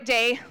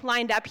Day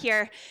lined up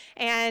here,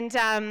 and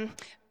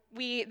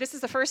this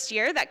is the first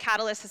year that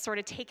Catalyst has sort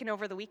of taken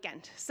over the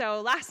weekend.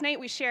 So last night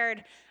we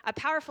shared a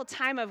powerful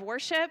time of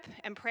worship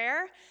and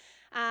prayer.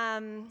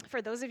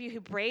 For those of you who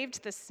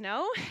braved the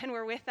snow and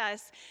were with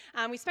us,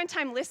 we spent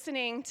time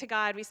listening to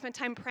God. We spent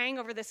time praying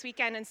over this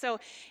weekend. And so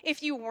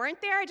if you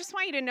weren't there, I just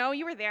want you to know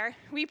you were there.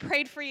 We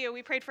prayed for you.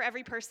 We prayed for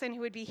every person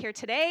who would be here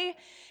today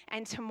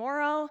and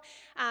tomorrow,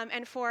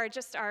 and for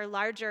just our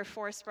larger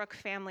Forest Brook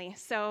family.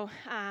 So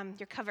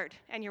you're covered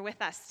and you're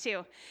with us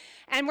too.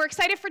 And we're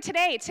excited for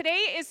today.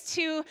 Today is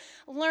to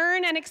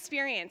learn and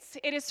experience.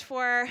 It is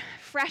for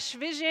fresh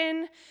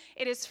vision.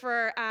 It is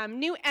for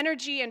new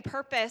energy and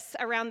purpose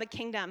around the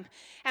kingdom.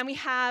 And we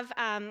have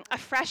a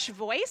fresh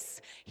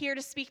voice here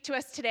to speak to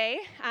us today,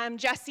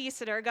 Jesse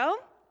Sedergo.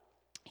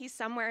 He's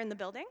somewhere in the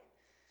building.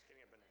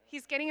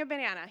 He's getting a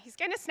banana. He's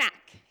getting a snack.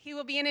 He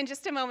will be in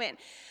just a moment.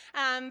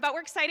 But we're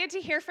excited to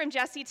hear from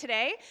Jesse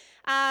today.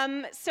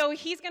 So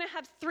he's going to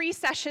have 3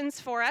 sessions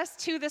for us,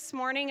 2 this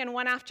morning and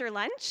 1 after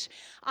lunch.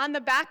 On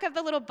the back of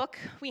the little book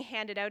we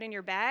handed out in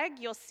your bag,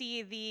 you'll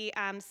see the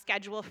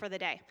schedule for the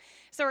day.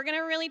 So we're going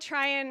to really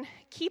try and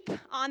keep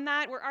on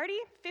that. We're already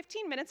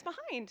 15 minutes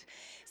behind.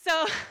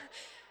 So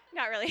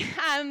not really.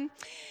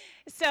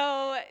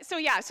 So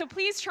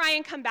please try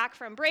and come back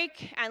from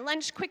break and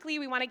lunch quickly.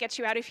 We want to get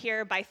you out of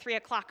here by 3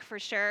 o'clock for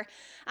sure.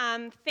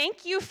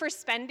 Thank you for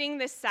spending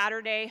this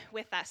Saturday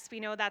with us. We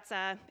know it's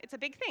a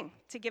big thing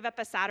to give up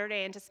a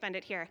Saturday and to spend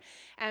it here,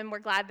 and we're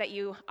glad that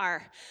you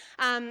are.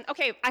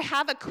 Okay, I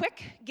have a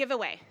quick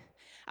giveaway.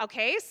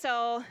 Okay,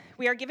 so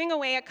we are giving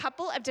away a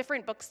couple of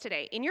different books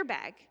today. In your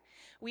bag,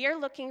 we are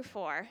looking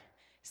for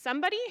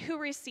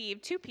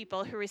two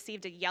people who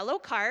received a yellow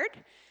card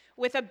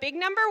with a big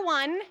number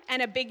 1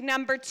 and a big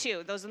number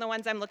 2. Those are the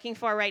ones I'm looking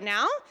for right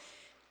now.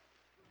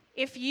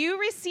 If you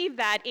receive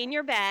that in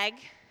your bag,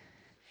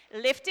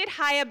 lift it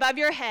high above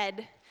your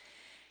head,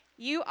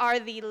 you are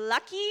the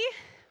lucky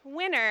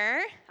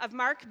winner of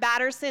Mark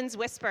Batterson's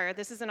Whisper.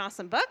 This is an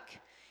awesome book.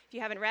 If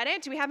you haven't read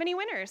it, do we have any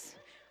winners?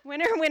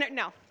 Winner.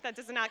 No, that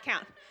does not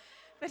count.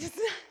 That does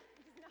not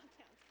count.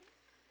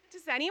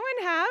 Does anyone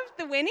have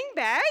the winning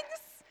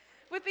bags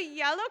with the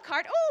yellow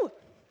card? Oh,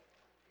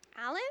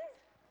 Alan?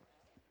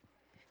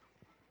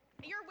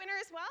 You're a winner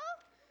as well?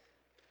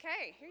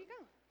 Okay, here you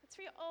go. That's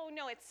for you. Oh,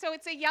 no,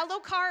 it's a yellow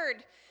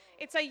card.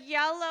 It's a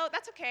yellow,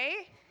 that's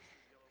okay.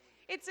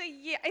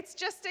 It's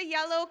just a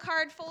yellow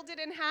card folded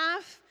in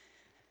half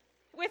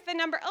with the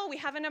number, we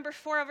have a number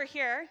 4 over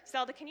here.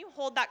 Zelda, can you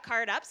hold that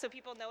card up so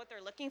people know what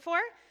they're looking for?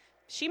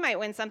 She might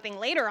win something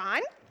later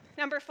on.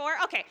 Number 4,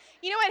 okay.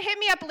 You know what, hit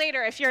me up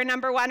later if you're a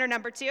number 1 or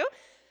number 2.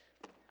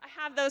 I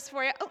have those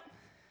for you. Oh,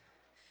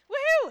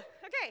 woohoo,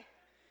 okay.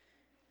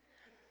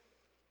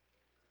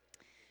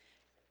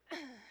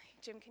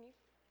 Jim, can you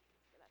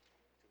hear that?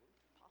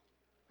 Paul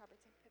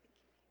Robertson, I think.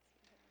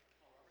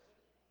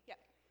 Yep.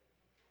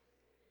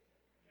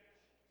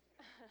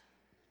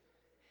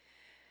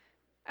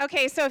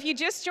 Okay, so if you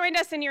just joined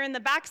us and you're in the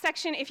back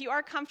section, if you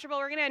are comfortable,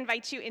 we're going to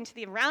invite you into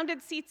the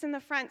rounded seats in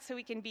the front so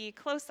we can be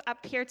close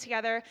up here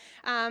together.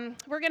 I'm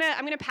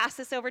going to pass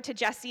this over to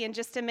Jesse in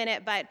just a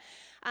minute, but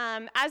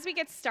as we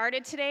get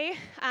started today,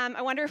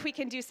 I wonder if we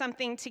can do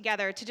something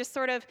together to just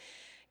sort of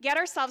get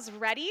ourselves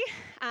ready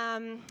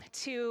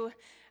to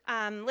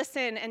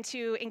listen and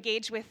to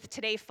engage with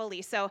today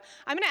fully. So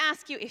I'm going to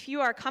ask you, if you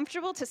are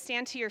comfortable, to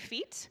stand to your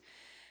feet.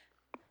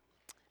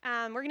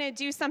 We're going to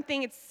do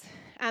something, it's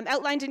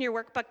outlined in your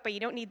workbook, but you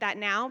don't need that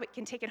now, but you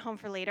can take it home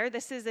for later.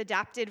 This is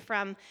adapted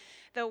from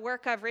the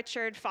work of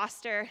Richard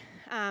Foster,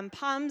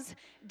 Palms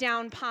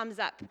Down, Palms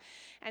Up.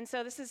 And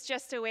so this is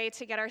just a way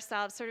to get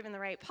ourselves sort of in the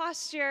right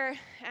posture,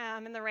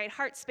 in the right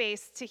heart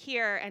space to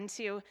hear and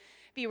to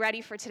be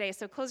ready for today.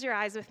 So close your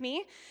eyes with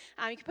me.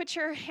 You can put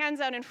your hands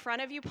out in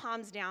front of you,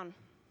 palms down.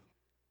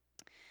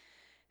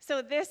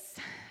 So this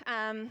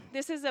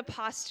is a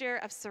posture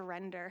of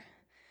surrender.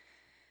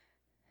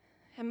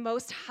 And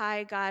Most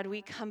High God,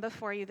 we come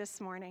before you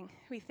this morning.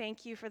 We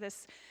thank you for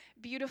this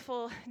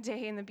beautiful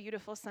day and the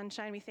beautiful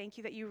sunshine. We thank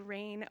you that you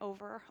reign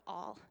over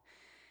all.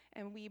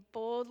 And we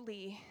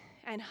boldly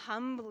and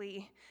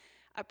humbly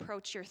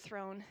approach your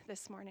throne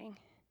this morning.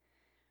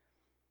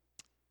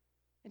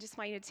 I just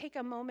want you to take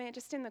a moment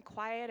just in the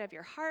quiet of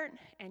your heart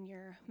and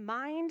your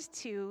mind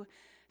to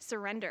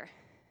surrender.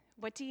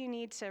 What do you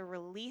need to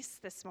release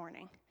this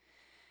morning?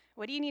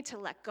 What do you need to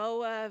let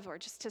go of or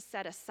just to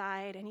set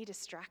aside? Any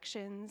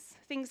distractions,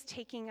 things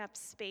taking up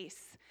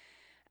space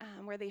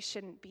where they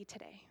shouldn't be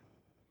today?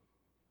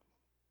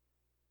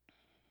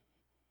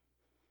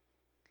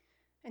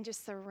 And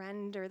just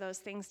surrender those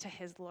things to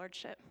his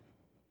lordship.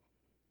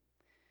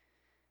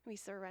 We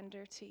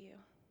surrender to you.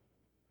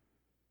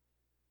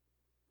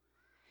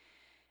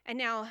 And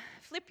now,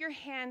 flip your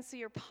hands so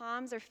your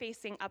palms are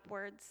facing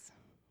upwards.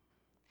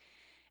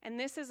 And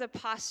this is a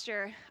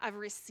posture of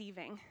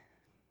receiving.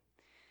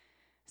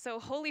 So,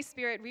 Holy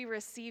Spirit, we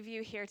receive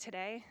you here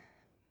today.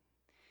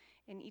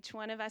 And each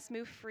one of us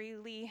move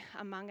freely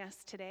among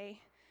us today.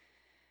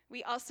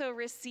 We also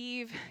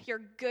receive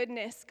your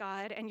goodness,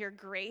 God, and your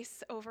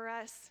grace over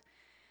us.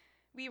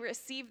 We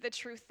receive the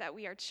truth that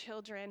we are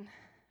children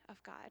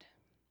of God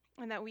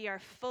and that we are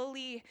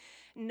fully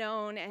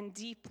known and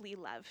deeply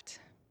loved.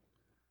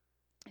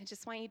 I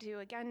just want you to,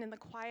 again, in the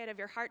quiet of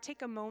your heart,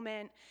 take a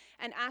moment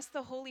and ask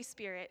the Holy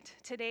Spirit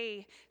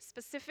today,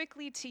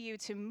 specifically to you,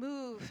 to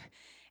move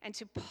and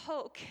to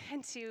poke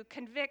and to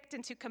convict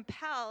and to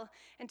compel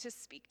and to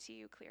speak to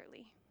you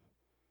clearly.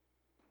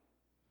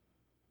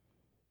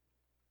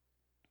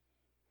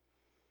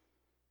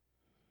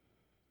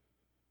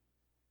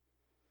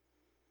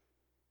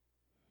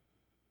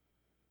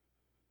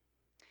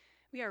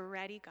 We are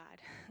ready, God,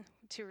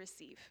 to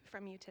receive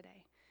from you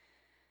today.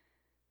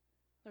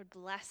 Lord,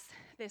 bless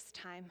this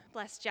time.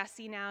 Bless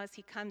Jesse now as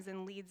he comes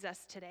and leads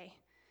us today.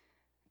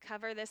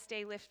 Cover this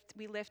day.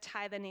 We lift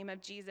high the name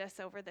of Jesus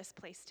over this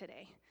place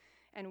today.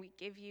 And we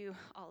give you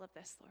all of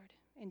this, Lord.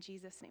 In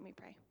Jesus' name we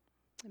pray.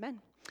 Amen.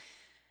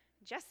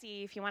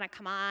 Jesse, if you want to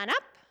come on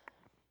up.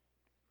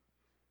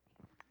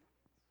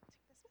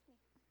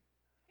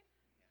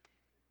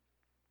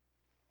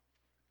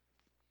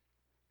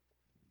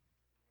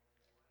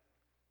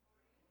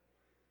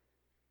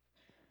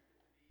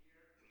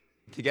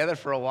 Together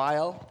for a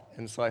while,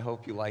 and so I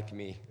hope you like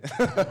me.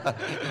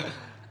 A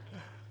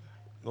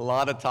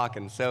lot of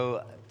talking.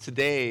 So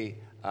today,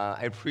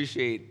 I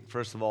appreciate,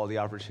 first of all, the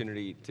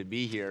opportunity to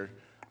be here.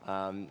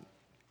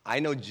 I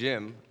know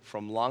Jim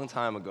from a long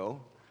time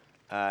ago.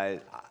 I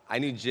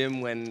knew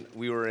Jim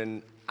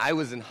when I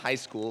was in high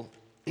school.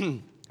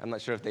 I'm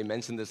not sure if they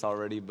mentioned this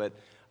already, but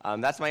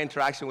that's my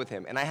interaction with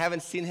him. And I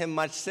haven't seen him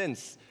much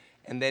since.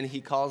 And then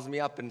he calls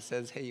me up and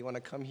says, hey, you want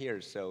to come here?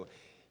 So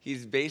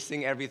he's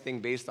basing everything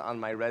based on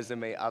my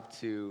resume up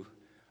to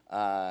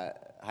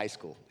high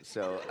school.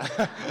 So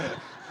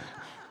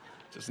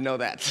just know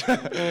that.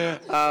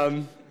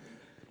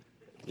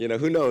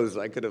 Who knows?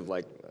 I could have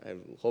I have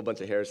a whole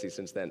bunch of heresy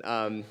since then.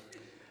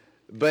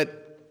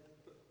 But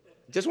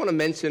just want to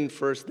mention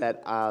first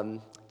that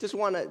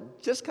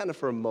just kind of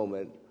for a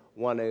moment,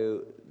 want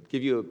to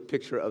give you a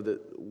picture of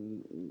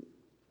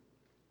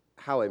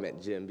how I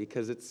met Jim,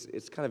 because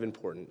it's kind of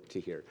important to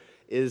hear.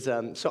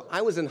 So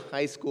I was in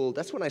high school.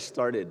 That's when I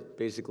started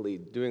basically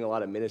doing a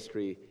lot of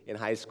ministry in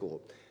high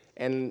school.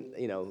 And,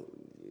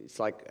 it's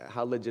like,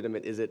 how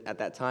legitimate is it at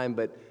that time?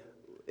 But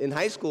in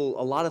high school,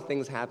 a lot of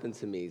things happened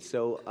to me.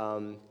 So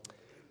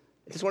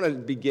I just want to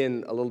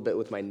begin a little bit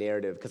with my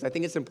narrative, because I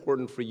think it's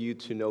important for you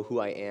to know who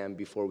I am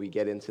before we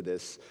get into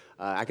this.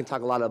 I can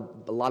talk a lot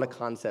of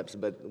concepts,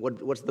 but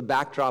what's the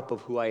backdrop of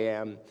who I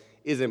am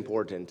is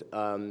important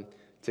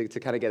to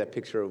kind of get a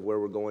picture of where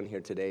we're going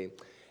here today.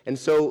 And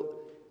so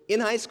in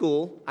high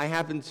school, I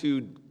happened to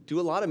do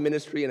a lot of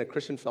ministry in a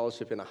Christian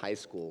fellowship in a high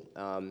school.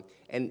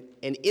 And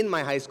in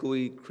my high school,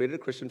 we created a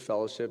Christian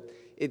fellowship.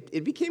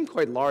 It became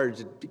quite large.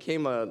 It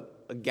became a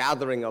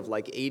gathering of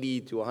like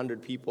 80 to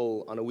 100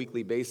 people on a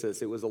weekly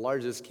basis. It was the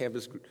largest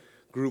campus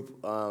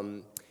group.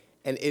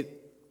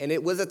 And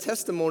it was a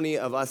testimony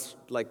of us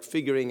like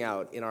figuring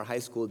out in our high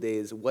school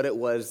days what it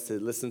was to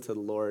listen to the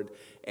Lord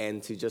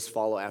and to just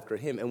follow after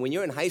Him. And when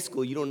you're in high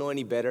school, you don't know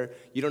any better.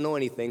 You don't know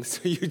anything,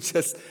 so you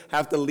just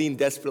have to lean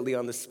desperately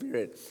on the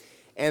Spirit.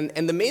 And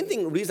the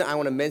main reason I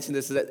want to mention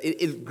this is that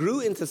it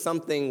grew into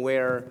something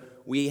where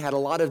we had a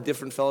lot of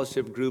different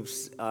fellowship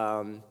groups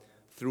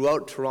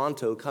throughout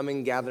Toronto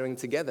gathering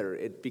together.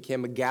 It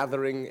became a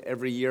gathering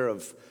every year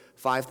of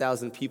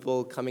 5,000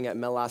 people coming at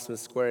Mel Lastman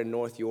Square in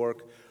North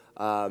York.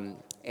 And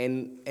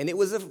it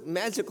was a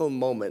magical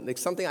moment, like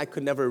something I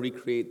could never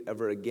recreate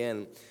ever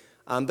again.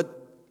 But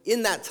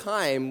in that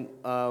time,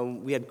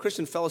 we had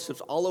Christian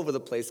fellowships all over the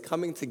place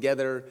coming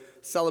together,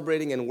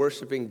 celebrating and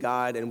worshiping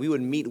God, and we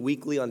would meet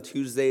weekly on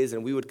Tuesdays,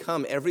 and we would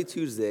come every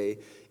Tuesday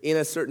in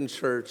a certain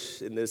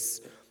church in this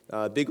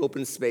big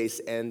open space,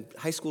 and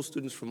high school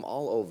students from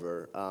all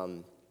over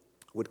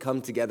would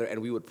come together,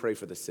 and we would pray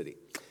for the city.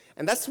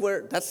 And that's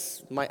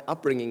my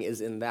upbringing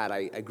is in that.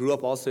 I grew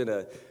up also in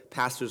a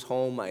pastor's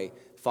home. My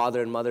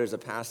father and mother is a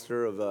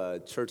pastor of a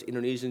church,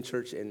 Indonesian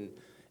church in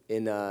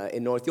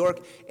North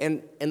York.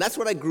 And that's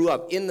what I grew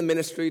up in the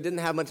ministry. Didn't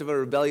have much of a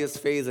rebellious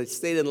phase. I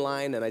stayed in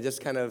line, and I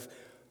just kind of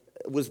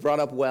was brought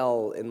up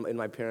well in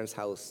my parents'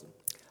 house.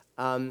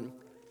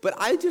 But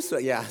I just,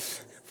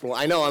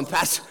 I know, I'm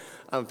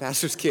a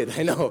pastor's kid,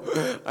 I know.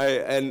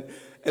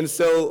 And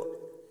so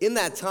in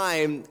that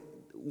time,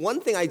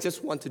 one thing I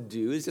just want to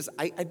do is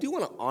I do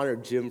want to honor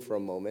Jim for a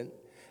moment.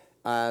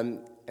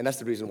 And that's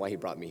the reason why he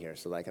brought me here,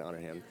 so that I can honor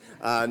him.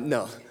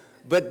 No,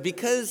 but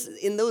because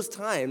in those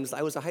times,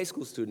 I was a high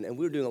school student, and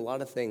we were doing a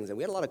lot of things, and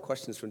we had a lot of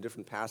questions from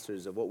different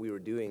pastors of what we were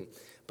doing.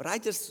 But I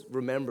just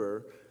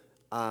remember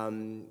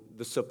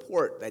the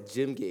support that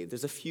Jim gave.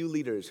 There's a few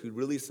leaders who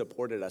really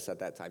supported us at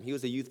that time. He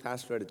was a youth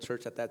pastor at a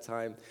church at that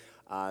time,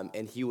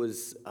 and he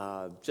was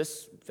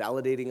just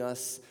validating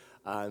us,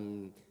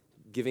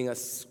 giving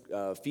us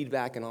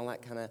feedback and all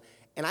that kind of.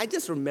 And I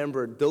just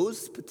remember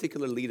those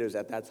particular leaders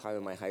at that time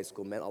in my high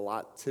school meant a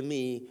lot to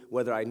me,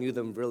 whether I knew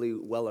them really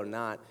well or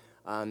not,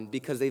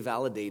 because they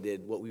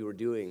validated what we were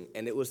doing.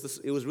 And it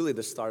was really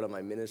the start of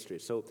my ministry.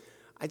 So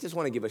I just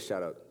want to give a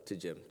shout out to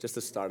Jim, just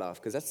to start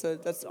off, because that's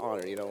an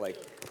honor,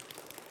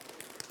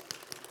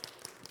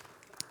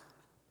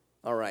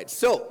 All right,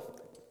 so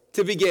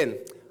to begin,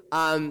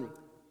 after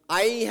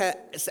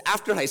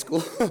high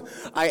school,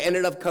 I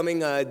ended up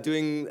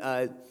being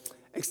a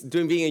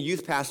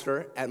youth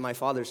pastor at my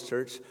father's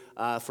church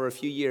for a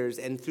few years,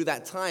 and through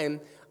that time,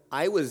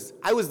 I was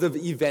the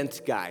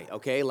event guy.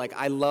 Okay, like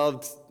I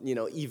loved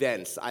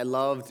events. I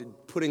loved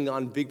putting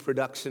on big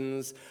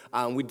productions.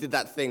 We did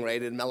that thing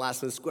right in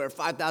Melasma Square,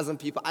 5,000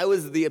 people. I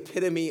was the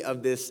epitome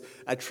of this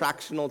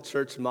attractional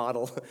church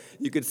model,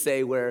 you could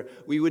say, where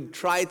we would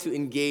try to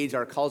engage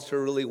our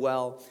culture really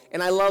well,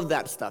 and I loved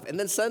that stuff. And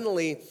then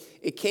suddenly,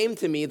 it came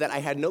to me that I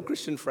had no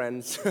Christian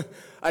friends,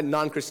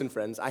 non-Christian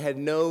friends. I had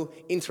no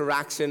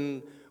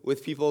interaction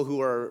with people who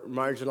are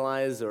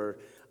marginalized, or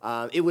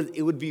it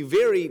would be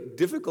very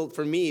difficult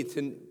for me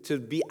to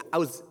be. I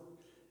was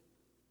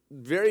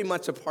very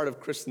much a part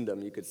of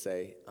Christendom, you could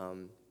say,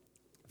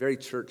 very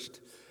churched.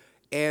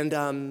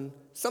 And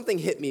something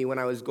hit me when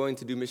I was going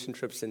to do mission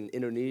trips in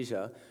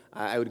Indonesia.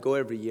 I would go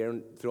every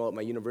year throughout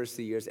my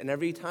university years, and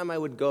every time I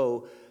would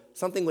go,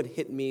 something would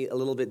hit me a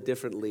little bit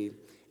differently.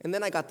 And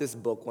then I got this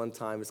book one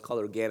time, it's called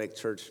Organic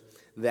Church,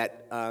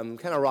 that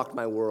kind of rocked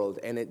my world.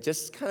 And it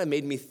just kind of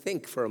made me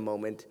think for a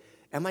moment,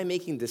 am I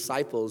making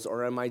disciples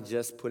or am I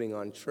just putting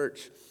on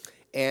church?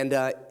 And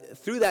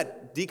through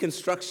that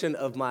deconstruction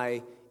of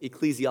my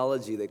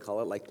ecclesiology, they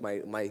call it, like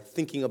my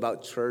thinking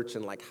about church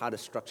and like how to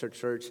structure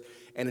church,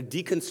 and a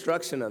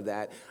deconstruction of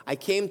that, I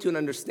came to an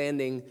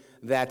understanding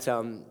that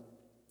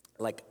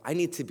I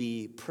need to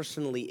be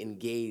personally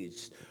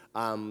engaged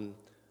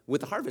with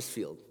the harvest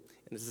field.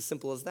 And it's as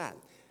simple as that.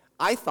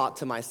 I thought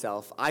to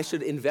myself, I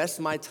should invest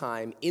my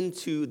time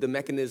into the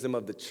mechanism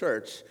of the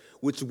church,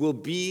 which will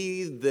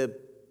be the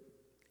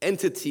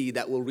entity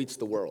that will reach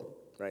the world,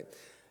 right?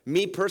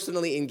 Me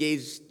personally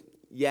engaged,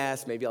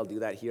 yes, maybe I'll do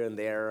that here and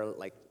there,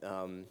 like,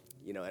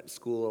 at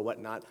school or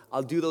whatnot.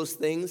 I'll do those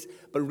things,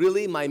 but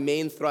really my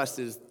main thrust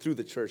is through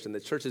the church, and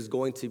the church is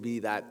going to be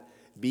that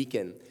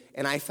beacon.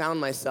 And I found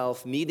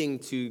myself needing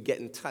to get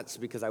in touch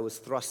because I was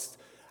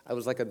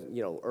like a,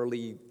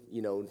 early,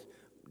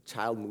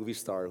 child movie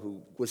star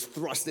who was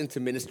thrust into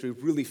ministry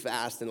really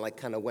fast and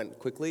kind of went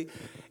quickly.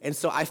 And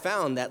so I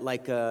found that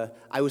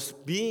I was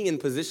being in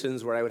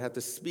positions where I would have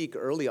to speak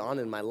early on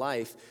in my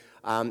life,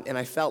 and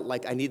I felt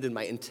like I needed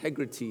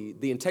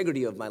the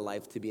integrity of my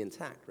life to be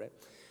intact, right?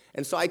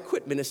 And so I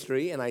quit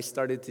ministry and I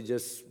started to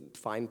just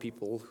find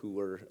people who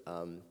were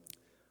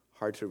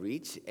hard to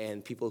reach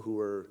and people who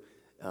were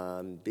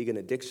big in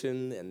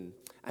addiction, and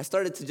I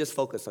started to just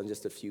focus on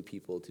just a few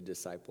people to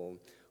disciple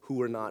who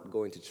were not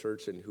going to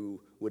church and who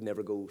would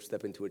never go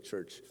step into a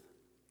church.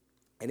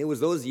 And it was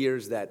those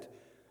years that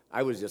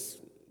I was just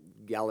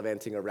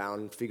gallivanting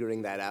around,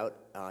 figuring that out,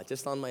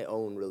 just on my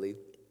own, really,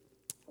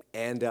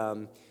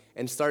 and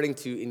starting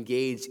to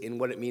engage in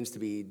what it means to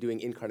be doing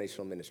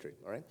incarnational ministry,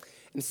 all right?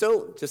 And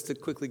so, just to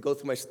quickly go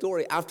through my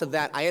story, after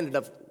that, I ended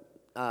up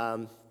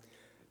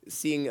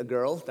seeing a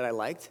girl that I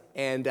liked,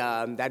 and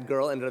that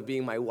girl ended up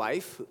being my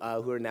wife,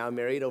 who are now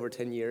married over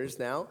 10 years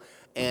now,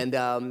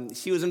 and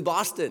she was in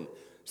Boston.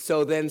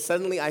 So then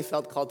suddenly I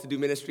felt called to do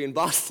ministry in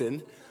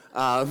Boston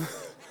from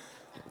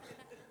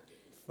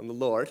the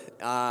Lord.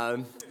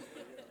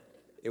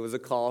 It was a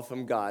call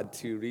from God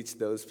to reach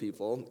those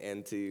people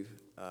and to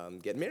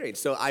get married.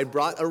 So I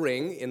brought a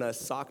ring in a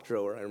sock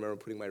drawer. I remember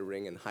putting my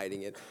ring and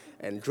hiding it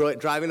and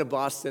driving to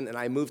Boston, and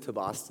I moved to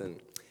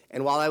Boston.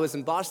 And while I was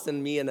in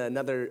Boston, me and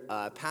another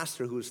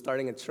pastor who was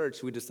starting a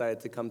church, we decided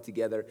to come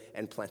together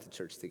and plant a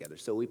church together.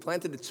 So we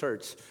planted a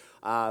church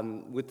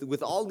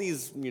with all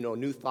these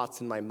new thoughts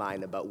in my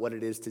mind about what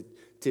it is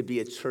to be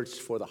a church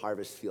for the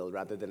harvest field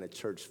rather than a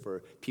church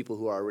for people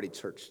who are already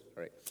churched.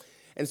 Right?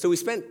 And so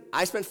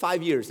I spent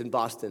 5 years in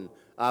Boston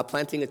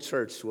planting a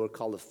church. We're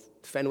called the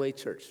Fenway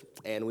Church,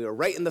 and we were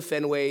right in the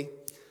Fenway.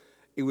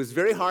 It was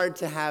very hard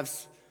to have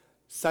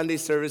Sunday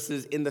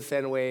services in the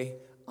Fenway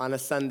on a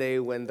Sunday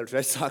when the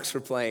Red Sox were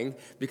playing,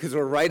 because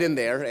we're right in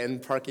there,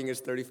 and parking is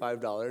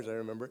 $35, I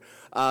remember.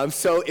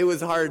 So it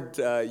was hard.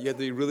 You had to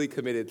be really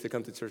committed to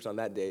come to church on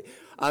that day.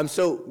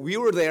 So we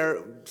were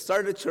there,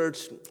 started a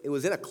church. It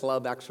was in a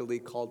club, actually,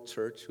 called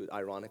Church,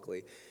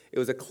 ironically. It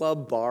was a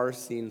club bar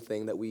scene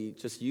thing that we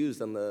just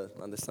used on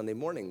the Sunday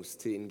mornings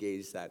to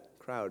engage that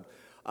crowd.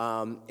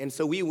 And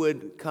so we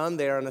would come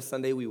there on a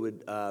Sunday. We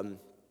would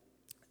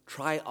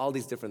try all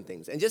these different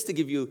things. And just to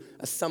give you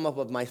a sum up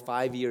of my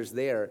 5 years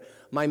there,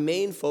 my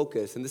main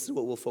focus, and this is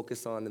what we'll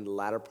focus on in the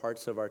latter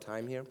parts of our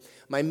time here,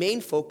 my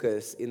main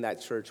focus in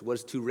that church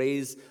was to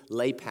raise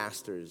lay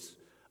pastors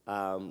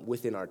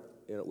within our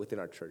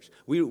church.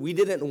 We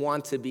didn't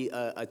want to be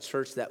a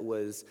church that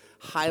was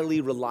highly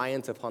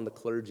reliant upon the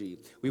clergy.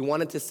 We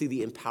wanted to see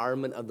the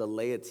empowerment of the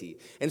laity.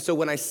 And so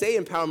when I say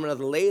empowerment of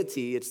the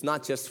laity, it's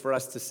not just for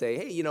us to say,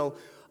 hey,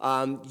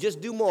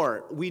 just do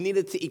more. We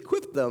needed to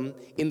equip them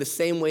in the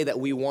same way that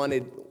we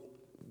wanted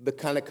the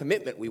kind of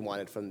commitment we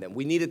wanted from them.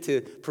 We needed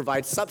to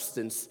provide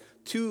substance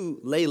to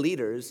lay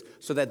leaders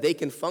so that they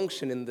can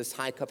function in this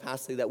high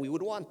capacity that we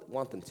would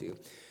want them to.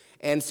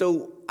 And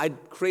so I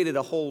created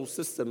a whole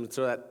system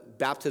so that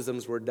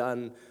baptisms were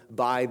done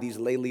by these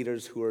lay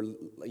leaders who are,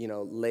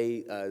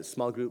 lay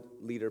small group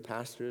leader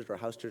pastors or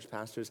house church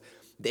pastors.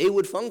 They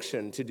would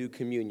function to do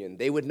communion.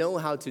 They would know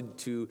how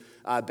to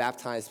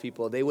baptize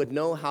people. They would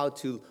know how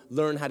to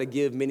learn how to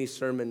give mini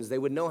sermons. They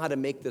would know how to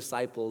make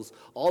disciples.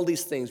 All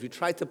these things. We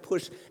tried to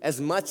push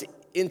as much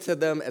into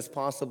them as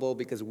possible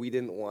because we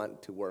didn't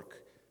want to work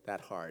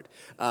that hard.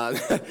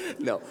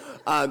 No.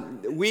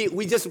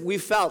 We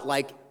felt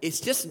like it's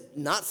just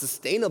not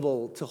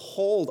sustainable to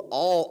hold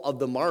all of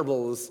the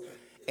marbles.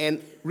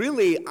 And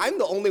really, I'm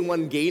the only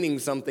one gaining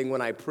something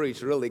when I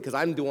preach, really, because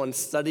I'm the one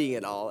studying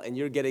it all, and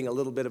you're getting a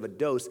little bit of a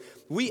dose.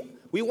 We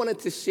wanted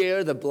to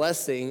share the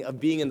blessing of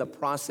being in the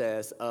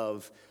process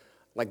of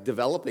like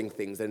developing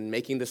things and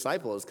making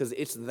disciples, because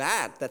it's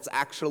that's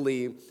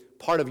actually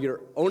part of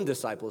your own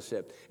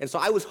discipleship. And so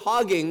I was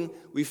hogging,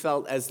 we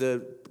felt as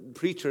the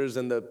preachers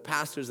and the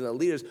pastors and the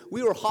leaders,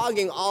 we were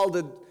hogging all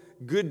the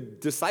good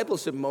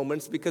discipleship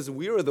moments because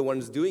we were the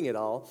ones doing it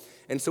all.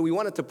 And so we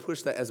wanted to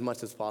push that as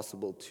much as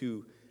possible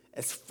to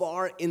as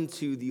far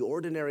into the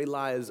ordinary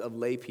lives of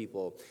lay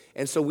people.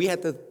 And so we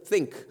had to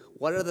think,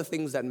 what are the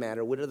things that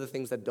matter? What are the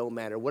things that don't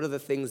matter? What are the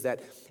things that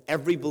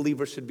every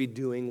believer should be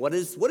doing? What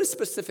is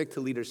specific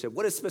to leadership?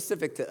 What is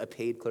specific to a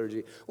paid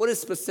clergy? What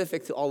is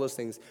specific to all those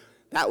things?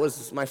 That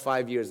was my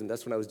 5 years, and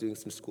that's when I was doing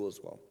some school as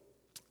well.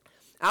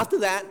 After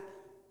that,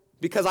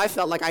 because I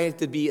felt like I had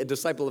to be a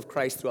disciple of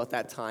Christ throughout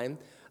that time,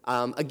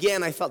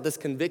 again, I felt this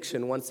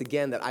conviction once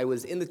again that I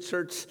was in the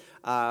church,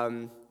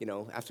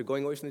 after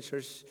going away from the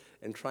church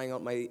and trying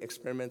out my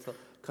experimental,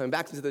 coming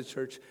back into the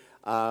church,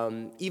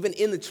 even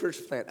in the church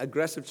plant,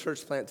 aggressive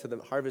church plant to the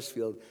harvest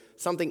field,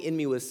 something in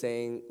me was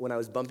saying, when I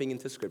was bumping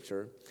into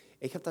Scripture,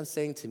 it kept on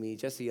saying to me,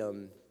 Jesse,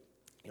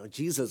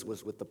 Jesus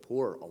was with the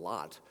poor a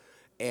lot.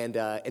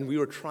 And we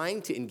were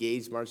trying to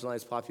engage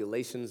marginalized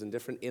populations and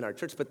different in our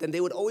church, but then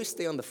they would always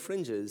stay on the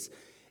fringes,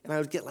 and I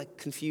would get like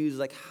confused,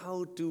 like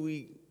how do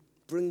we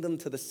bring them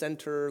to the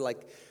center?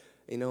 Like,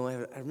 I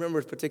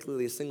remember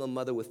particularly a single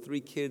mother with 3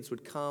 kids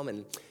would come,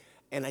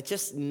 and I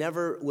just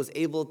never was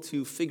able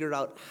to figure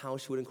out how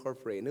she would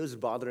incorporate, and it was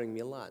bothering me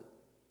a lot.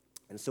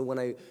 And so when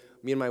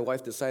me and my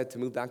wife decided to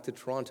move back to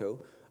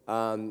Toronto,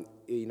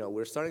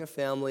 we're starting a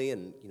family,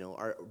 and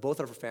both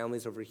of our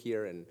families over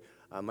here, and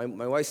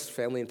my wife's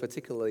family in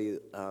particular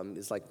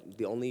is like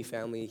the only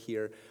family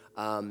here,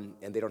 and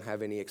they don't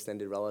have any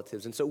extended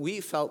relatives. And so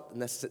we felt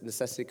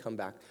necessity to come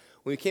back.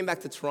 When we came back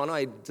to Toronto,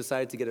 I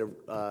decided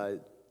to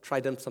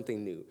try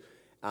something new.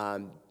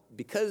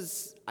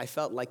 Because I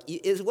felt like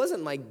it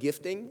wasn't my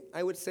gifting,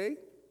 I would say.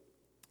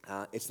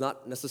 It's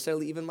not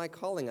necessarily even my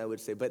calling, I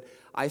would say. But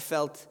I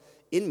felt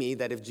in me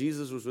that if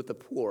Jesus was with the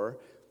poor,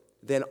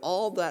 then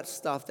all that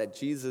stuff that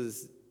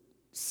Jesus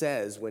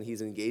says when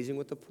he's engaging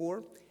with the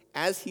poor,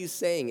 as he's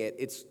saying it,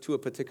 it's to a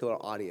particular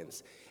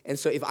audience. And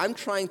so if I'm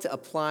trying to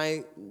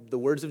apply the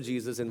words of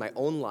Jesus in my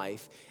own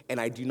life, and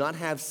I do not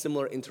have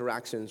similar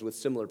interactions with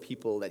similar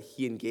people that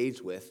he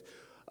engaged with,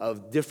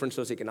 of different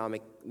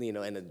socioeconomic,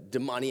 and a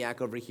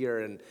demoniac over here,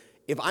 and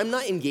if I'm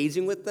not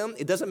engaging with them,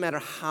 it doesn't matter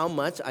how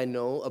much I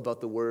know about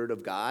the Word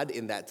of God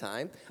in that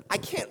time, I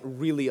can't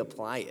really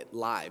apply it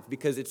live,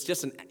 because it's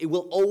just it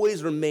will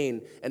always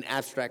remain an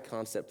abstract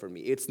concept for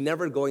me. It's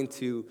never going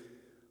to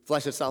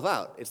flesh itself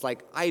out. It's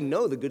like, I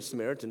know the Good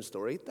Samaritan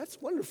story.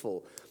 That's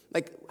wonderful.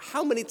 Like,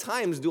 how many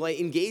times do I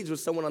engage with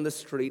someone on the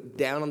street,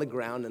 down on the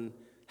ground, and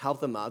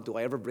help them out? Do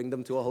I ever bring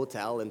them to a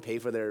hotel and pay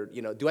for their,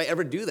 do I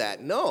ever do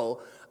that?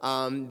 No.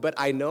 But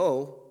I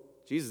know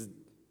Jesus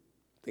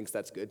thinks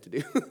that's good to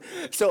do.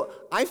 So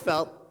I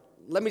felt,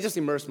 let me just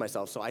immerse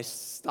myself. So I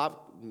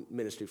stopped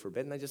ministry for a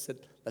bit, and I just said,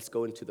 let's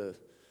go into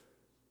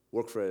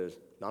work for a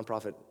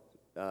nonprofit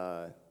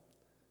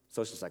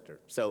social sector.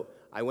 So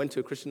I went to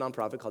a Christian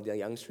nonprofit called the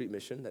Yonge Street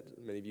Mission that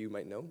many of you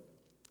might know.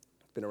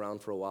 It's been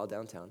around for a while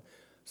downtown.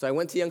 So I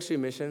went to Yonge Street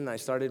Mission, and I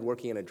started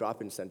working in a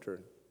drop-in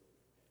center.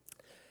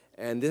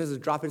 And this is a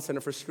drop-in center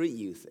for street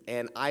youth.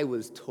 And I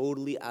was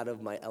totally out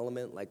of my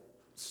element, like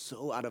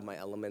so out of my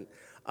element.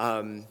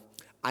 I'm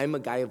a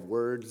guy of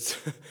words.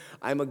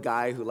 I'm a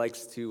guy who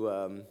likes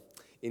to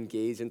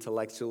engage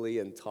intellectually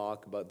and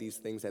talk about these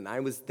things. And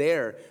I was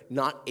there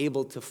not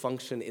able to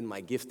function in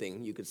my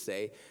gifting, you could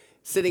say,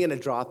 sitting in a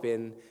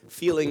drop-in,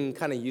 feeling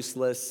kind of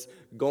useless,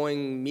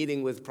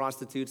 meeting with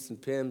prostitutes and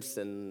pimps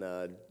and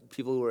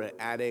people who are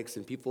addicts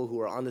and people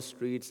who are on the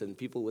streets and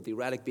people with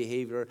erratic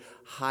behavior,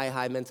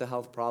 high mental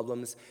health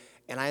problems.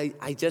 And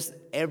I just,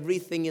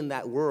 everything in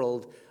that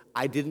world,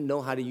 I didn't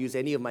know how to use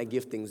any of my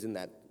giftings in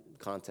that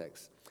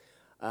context.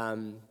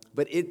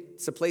 But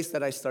it's a place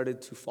that I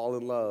started to fall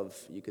in love,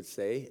 you could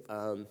say.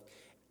 And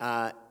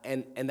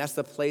that's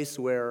the place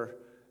where,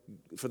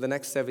 for the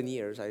next 7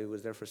 years, I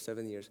was there for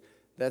 7 years,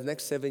 that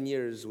next 7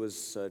 years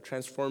was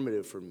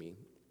transformative for me.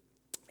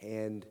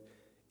 And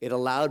it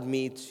allowed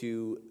me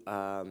to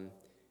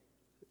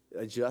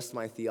adjust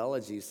my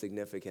theology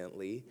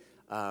significantly,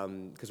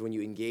 because when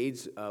you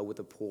engage with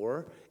the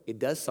poor, it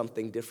does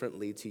something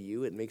differently to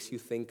you. It makes you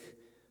think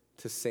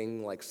to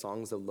sing like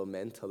songs of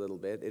lament a little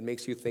bit. It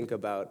makes you think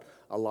about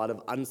a lot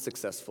of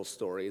unsuccessful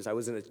stories. I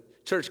was in a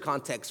church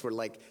context where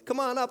like,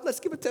 come on up, let's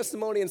give a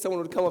testimony, and someone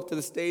would come up to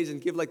the stage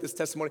and give like this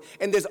testimony,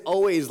 and there's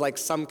always like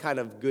some kind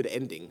of good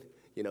ending,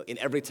 in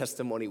every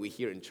testimony we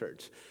hear in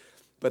church.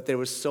 But there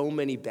were so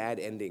many bad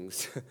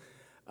endings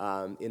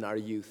in our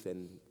youth,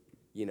 and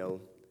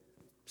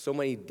so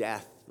much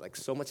death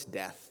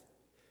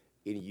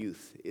in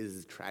youth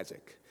is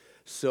tragic.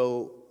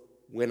 So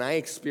when I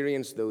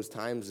experienced those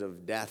times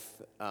of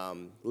death,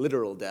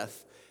 literal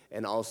death,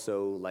 and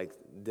also like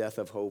death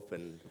of hope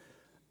and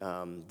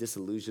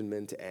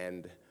disillusionment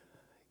and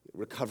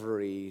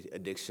recovery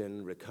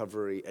addiction,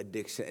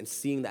 and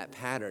seeing that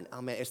pattern,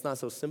 oh man, it's not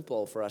so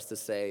simple for us to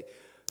say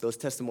those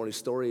testimony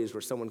stories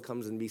where someone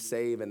comes and be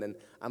saved, and then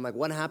I'm like,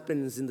 what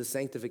happens in the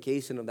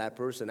sanctification of that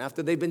person?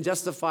 After they've been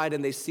justified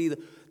and they see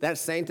that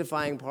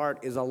sanctifying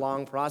part is a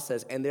long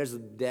process, and there's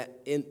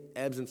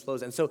ebbs and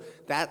flows. And so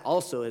that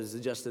also has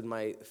adjusted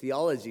my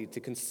theology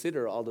to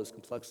consider all those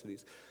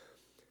complexities.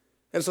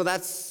 And so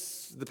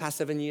that's the past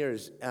 7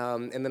 years.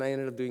 And then I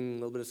ended up doing a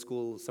little bit of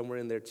school somewhere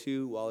in there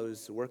too while I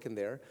was working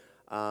there.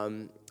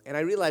 And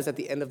I realized at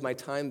the end of my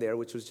time there,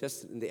 which was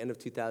just in the end of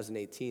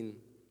 2018,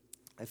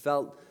 I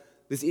felt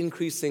this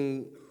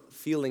increasing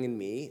feeling in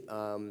me,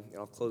 and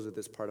I'll close with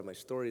this part of my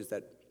story, is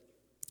that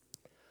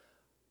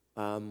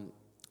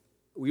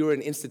we were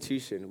an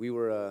institution. We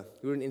were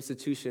an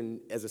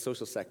institution as a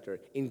social sector,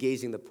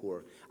 engaging the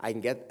poor. I can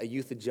get a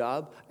youth a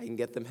job. I can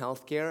get them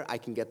health care. I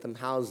can get them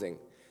housing.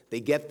 They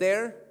get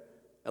there.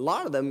 A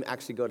lot of them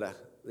actually go to,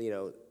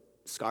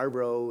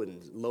 Scarborough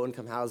and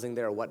low-income housing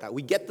there or whatnot.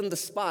 We get them the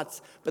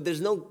spots, but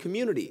there's no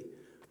community.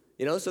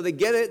 So they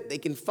get it, they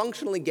can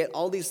functionally get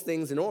all these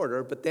things in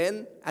order, but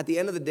then at the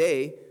end of the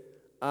day,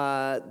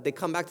 they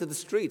come back to the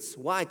streets.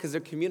 Why? Because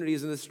their community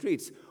is in the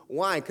streets.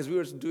 Why? Because we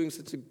were doing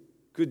such a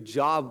good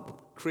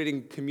job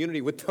creating community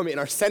with them in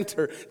our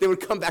center, they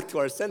would come back to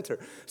our center.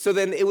 So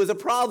then it was a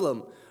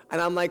problem. And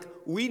I'm like,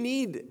 we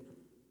need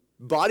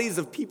bodies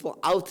of people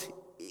out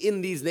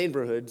in these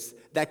neighborhoods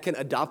that can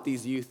adopt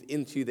these youth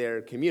into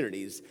their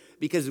communities,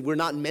 because we're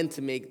not meant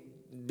to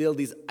build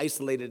these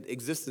isolated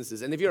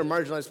existences. And if you're a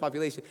marginalized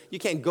population, you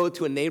can't go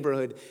to a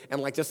neighborhood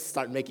and just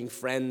start making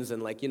friends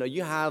and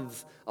you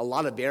have a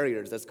lot of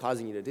barriers that's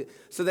causing you to do.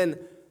 So then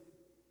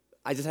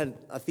I just had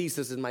a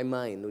thesis in my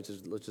mind, which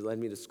led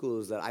me to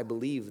school, is that I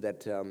believe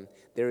that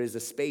there is a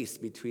space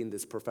between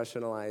this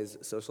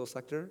professionalized social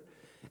sector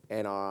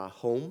and our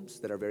homes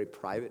that are very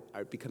private,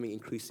 are becoming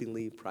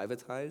increasingly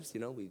privatized.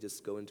 We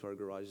just go into our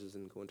garages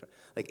and go into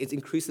it's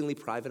increasingly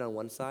private on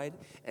one side,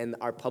 and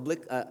our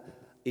public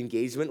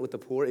engagement with the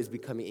poor is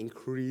becoming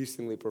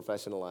increasingly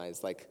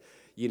professionalized.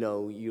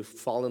 You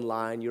fall in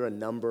line, you're a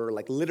number.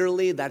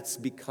 Literally, that's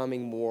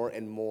becoming more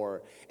and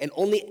more. And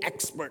only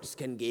experts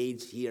can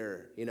gauge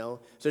here,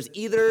 So it's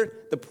either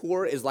the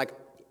poor is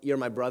you're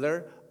my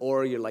brother,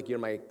 or you're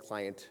my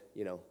client,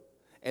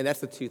 And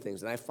that's the two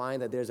things. And I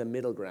find that there's a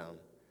middle ground.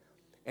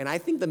 And I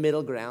think the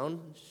middle ground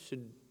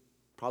should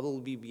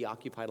probably be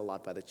occupied a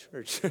lot by the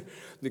church,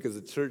 because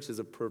the church is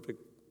a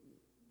perfect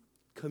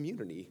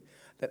community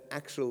that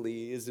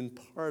actually is in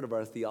part of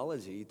our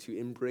theology to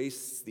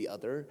embrace the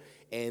other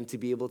and to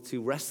be able to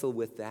wrestle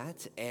with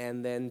that.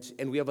 And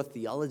we have a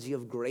theology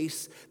of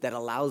grace that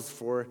allows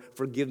for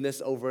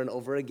forgiveness over and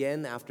over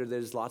again after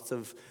there's lots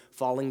of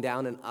falling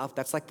down and up.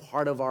 That's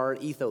part of our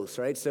ethos,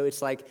 right? So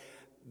it's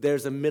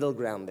there's a middle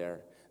ground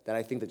there that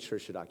I think the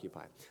church should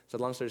occupy. So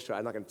long story short,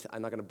 I'm not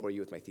going to bore you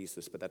with my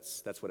thesis, but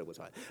that's what it was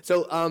about.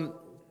 So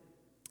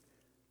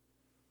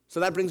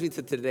that brings me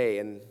to today,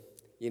 and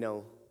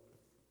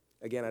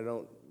again, I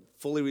don't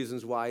fully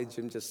reasons why.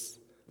 Jim just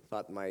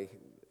thought my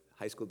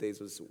high school days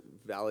was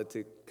valid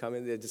to come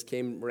in. It just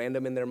came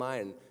random in their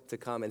mind to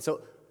come. And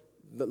so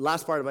the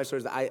last part of my story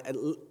is that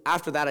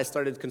after that, I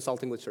started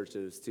consulting with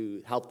churches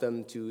to help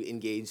them to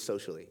engage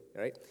socially,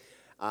 right?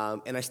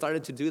 And I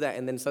started to do that,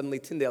 and then suddenly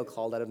Tyndale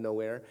called out of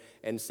nowhere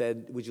and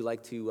said, would you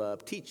like to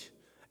teach?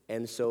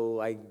 And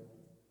so I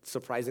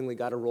surprisingly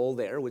got a role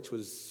there, which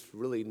was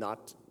really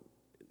not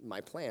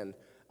my plan.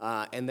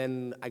 And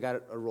then I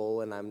got a role,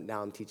 and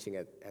I'm teaching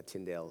at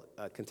Tyndale,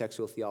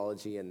 contextual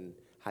theology and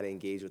how to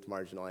engage with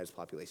marginalized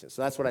populations.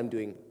 So that's what I'm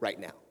doing right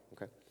now,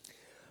 okay?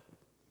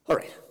 All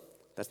right,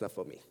 that's enough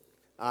about me.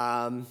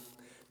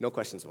 No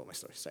questions about my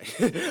story, sorry.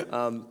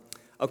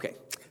 Okay,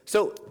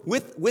 so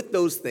with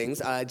those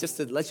things, just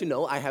to let you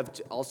know, I have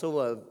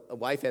also a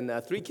wife and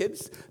 3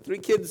 kids. 3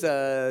 kids,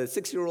 a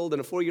 6-year-old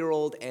and a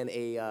 4-year-old, and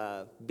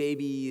a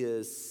baby,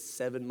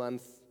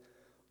 7-month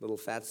little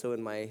fatso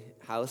in my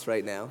house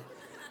right now.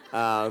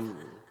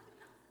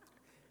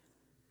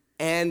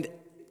 And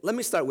let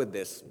me start with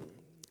this.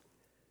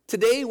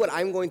 Today, what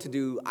I'm going to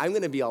do, I'm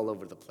going to be all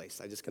over the place.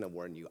 I'm just going to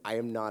warn you. I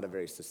am not a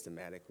very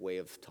systematic way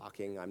of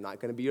talking. I'm not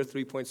going to be your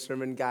 3-point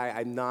sermon guy.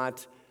 I'm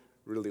not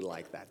really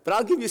like that. But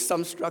I'll give you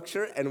some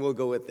structure, and we'll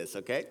go with this,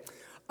 okay?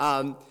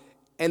 And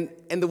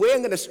the way I'm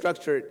going to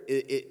structure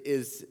it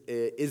is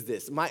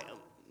this.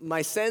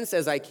 My sense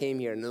as I came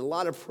here, and a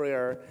lot of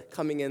prayer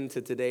coming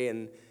into today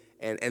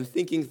and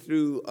thinking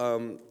through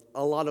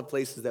a lot of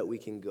places that we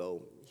can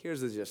go.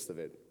 Here's the gist of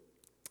it.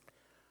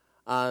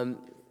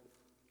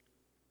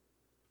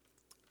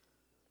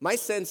 My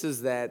sense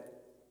is that,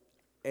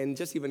 and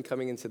just even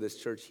coming into this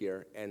church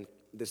here and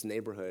this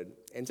neighborhood,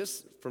 and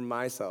just for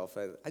myself,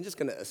 I'm just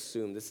going to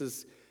assume this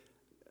is,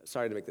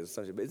 sorry to make this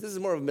assumption, but this is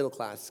more of a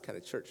middle-class kind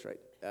of church, right?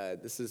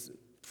 This is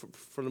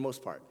for the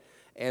most part.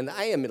 And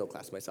I am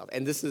middle-class myself,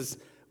 and this is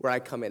where I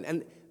come in.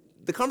 And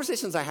the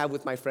conversations I have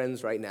with my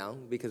friends right now,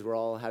 because we're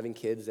all having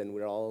kids and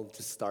we're all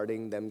just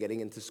starting them getting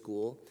into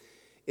school,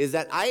 is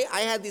that I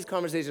had these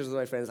conversations with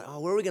my friends, like,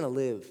 oh, where are we going to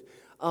live?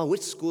 Oh,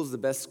 which school is the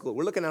best school?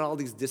 We're looking at all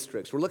these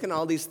districts. We're looking at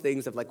all these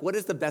things of like, what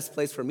is the best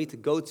place for me to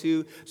go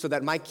to so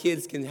that my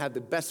kids can have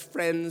the best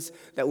friends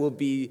that will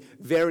be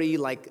very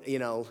like,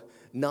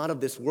 not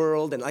of this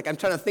world. And like, I'm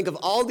trying to think of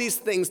all these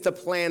things to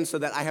plan so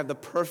that I have the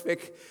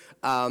perfect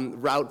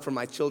route for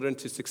my children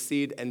to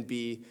succeed and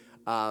be,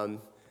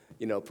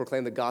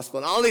 proclaim the gospel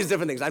and all these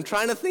different things. I'm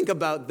trying to think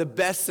about the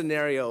best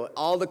scenario,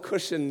 all the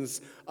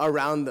cushions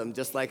around them,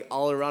 just like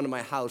all around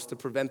my house to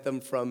prevent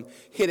them from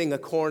hitting a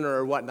corner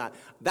or whatnot.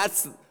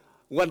 That's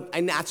what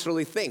I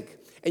naturally think.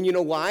 And you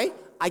know why?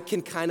 I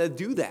can kind of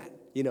do that.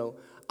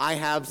 I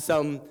have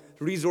some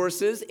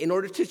resources in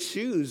order to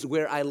choose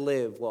where I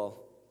live. Well,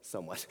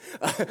 somewhat.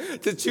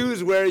 To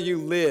choose where you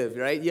live,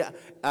 right? Yeah.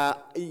 I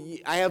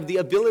have the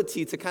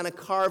ability to kind of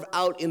carve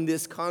out in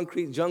this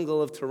concrete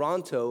jungle of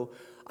Toronto.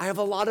 I have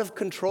a lot of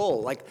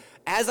control. Like,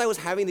 as I was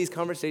having these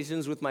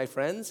conversations with my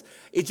friends,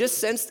 it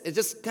just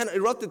kind of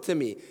erupted to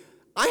me.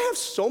 I have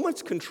so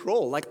much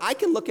control. Like, I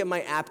can look at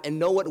my app and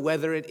know what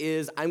weather it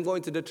is. I'm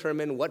going to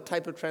determine what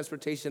type of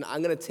transportation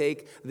I'm going to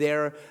take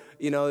there.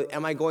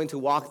 Am I going to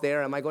walk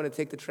there? Am I going to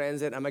take the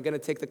transit? Am I going to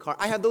take the car?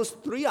 I have those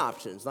 3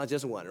 options, not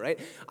just one, right?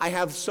 I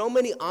have so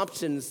many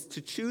options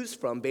to choose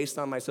from based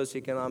on my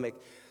socioeconomic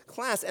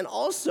class, and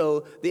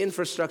also the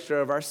infrastructure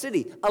of our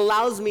city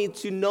allows me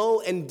to know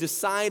and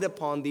decide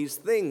upon these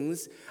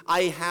things.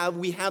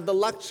 We have the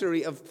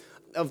luxury of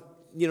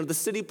the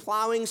city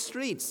plowing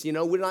streets.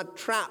 We're not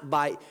trapped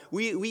by,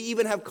 we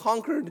even have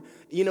conquered,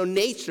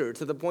 nature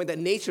to the point that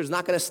nature is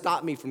not going to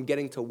stop me from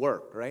getting to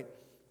work, right?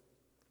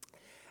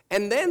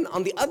 And then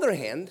on the other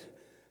hand,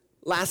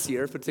 last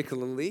year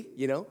particularly,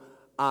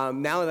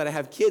 now that I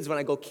have kids, when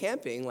I go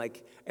camping,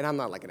 and I'm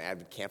not like an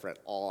avid camper at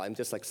all. I'm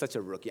just like such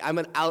a rookie. I'm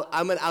an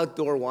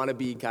outdoor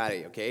wannabe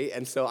guy, okay?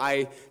 And so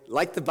I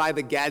like to buy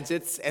the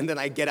gadgets, and then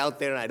I get out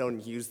there and I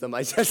don't use them.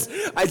 I just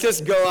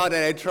go out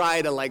and I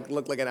try to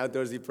look like an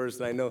outdoorsy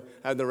person.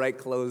 I have the right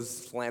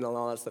clothes, flannel, and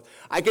all that stuff.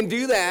 I can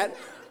do that,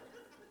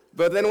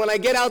 but then when I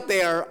get out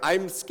there,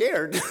 I'm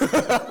scared.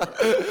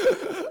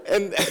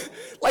 And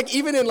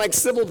even in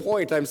Sybil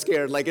Point, I'm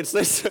scared.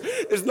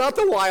 It's not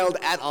the wild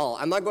at all.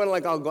 I'm not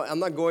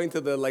going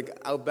to the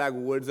outback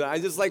woods. I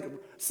just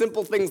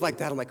simple things like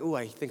that. I'm like, oh,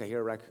 I think I hear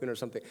a raccoon or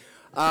something.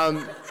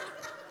 And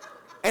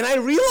I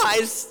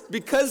realized,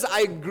 because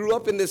I grew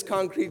up in this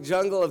concrete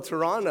jungle of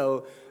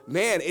Toronto,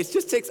 man, it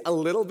just takes a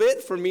little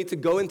bit for me to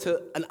go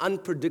into an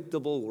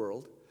unpredictable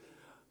world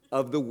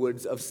of the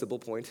woods of Sybil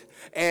Point.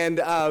 And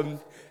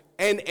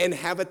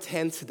have a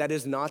tent that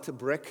is not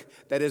brick,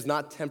 that is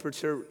not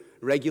temperature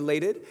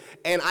regulated.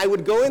 And I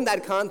would go in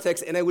that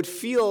context and I would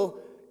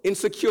feel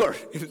insecure.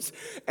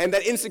 And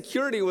that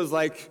insecurity was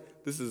like,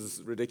 this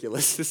is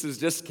ridiculous. This is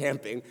just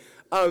camping.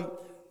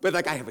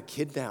 But I have a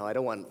kid now. I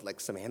don't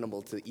want some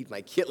animal to eat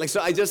my kid.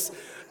 So I just,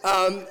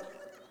 I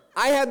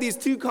have these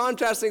 2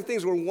 contrasting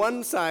things where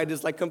one side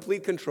is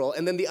complete control,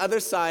 and then the other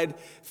side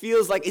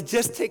feels like it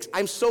just takes,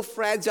 I'm so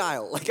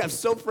fragile. I'm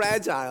so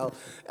fragile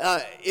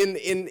in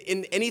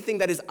anything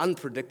that is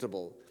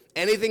unpredictable,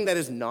 anything that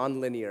is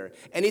nonlinear,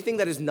 anything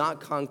that is not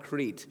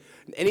concrete,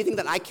 anything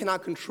that I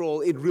cannot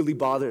control. It really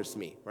bothers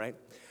me, right?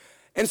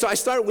 And so I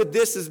start with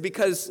this is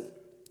because,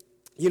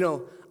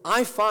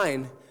 I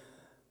find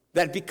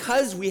that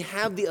because we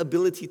have the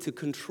ability to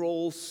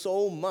control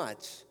so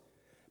much,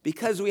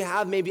 because we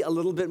have maybe a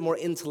little bit more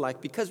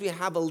intellect, because we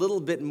have a little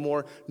bit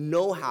more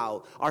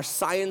know-how, our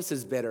science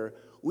is better,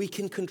 we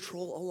can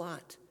control a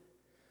lot.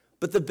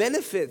 But the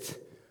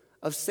benefit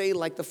of, say,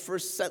 the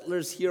first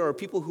settlers here, or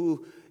people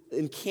who,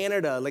 in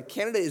Canada,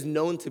 Canada is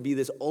known to be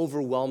this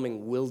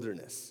overwhelming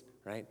wilderness,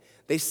 right?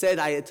 They said,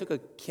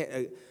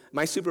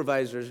 my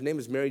supervisor, her name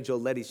is Mary Jo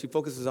Letty, she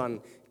focuses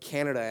on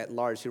Canada at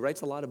large. She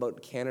writes a lot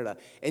about Canada.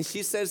 And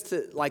she says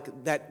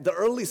that the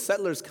early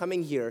settlers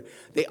coming here,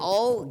 they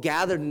all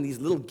gathered in these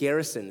little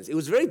garrisons. It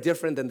was very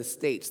different than the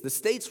States. The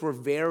States were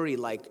very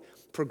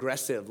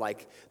progressive.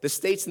 The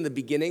States in the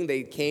beginning,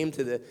 they came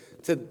to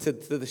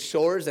the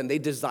shores and they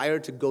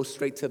desired to go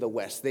straight to the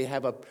west. They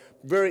have a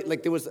very,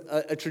 there was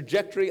a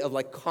trajectory of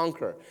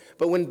conquer.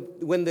 But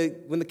when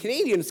the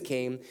Canadians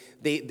came,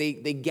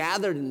 they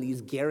gathered in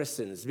these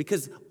garrisons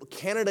because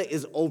Canada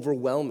is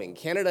overwhelming.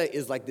 Canada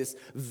is this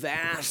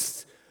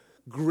vast,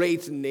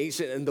 great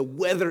nation, and the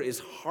weather is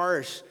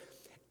harsh.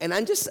 And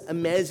I'm just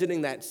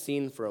imagining that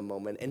scene for a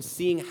moment and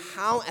seeing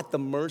how at the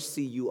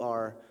mercy you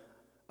are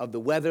of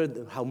the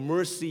weather, how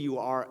mercy you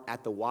are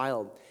at the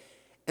wild.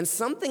 And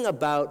something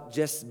about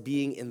just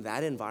being in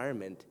that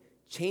environment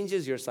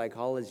changes your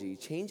psychology,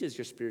 changes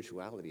your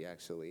spirituality,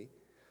 actually.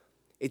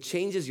 It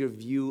changes your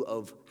view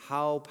of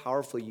how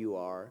powerful you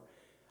are,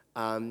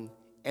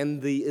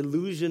 and the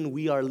illusion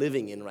we are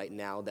living in right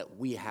now that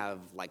we have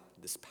like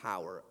this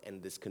power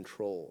and this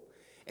control,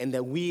 and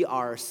that we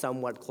are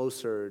somewhat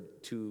closer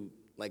to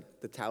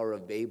like the Tower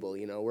of Babel.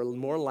 We're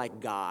more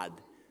like God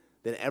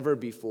than ever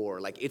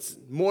before. Like it's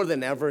more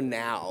than ever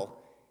now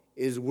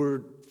is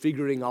we're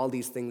figuring all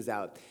these things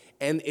out.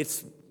 And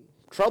it's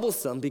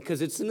troublesome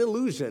because it's an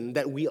illusion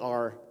that we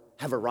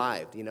have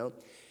arrived,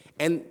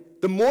 And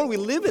the more we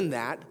live in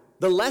that,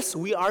 the less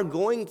we are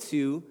going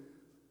to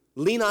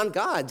lean on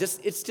God.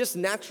 It's just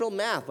natural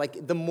math.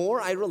 Like the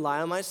more I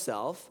rely on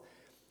myself,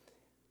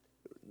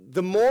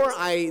 the more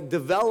I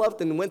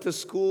developed and went to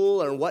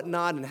school or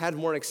whatnot and had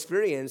more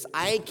experience,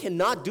 I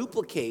cannot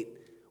duplicate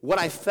what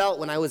I felt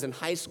when I was in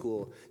high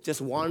school,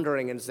 just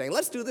wandering and saying,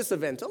 let's do this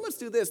event, let's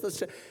do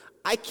this,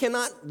 I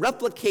cannot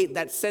replicate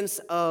that sense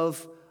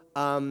of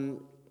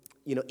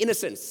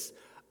innocence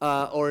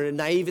or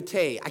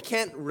naivete. I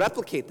can't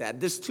replicate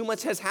that. Too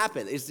much has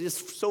happened. It's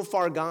just so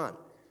far gone.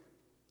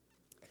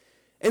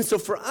 And so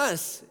for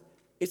us,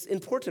 it's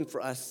important for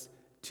us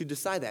to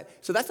decide that.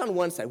 So that's on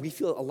one side. We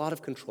feel a lot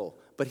of control.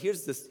 But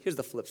here's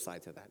the flip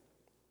side to that.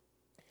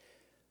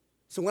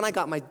 So when I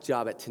got my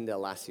job at Tyndale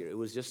last year, it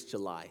was just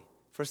July.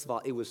 First of all,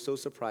 it was so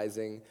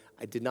surprising.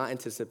 I did not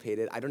anticipate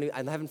it. I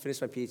haven't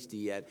finished my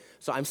PhD yet,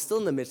 so I'm still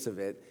in the midst of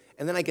it.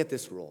 And then I get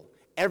this role.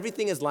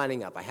 Everything is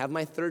lining up. I have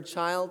my third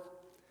child.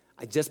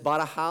 I just bought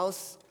a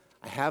house.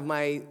 I have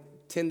my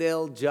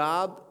Tyndale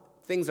job.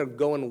 Things are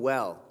going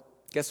well.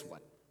 Guess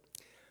what?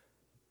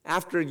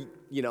 After,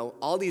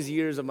 all these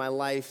years of my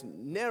life,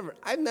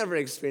 I've never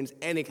experienced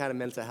any kind of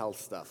mental health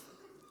stuff.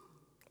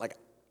 Like,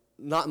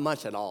 not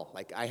much at all.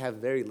 Like, I have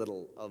very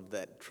little of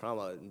that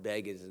trauma and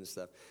baggage and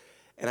stuff.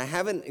 And I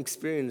haven't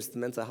experienced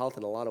mental health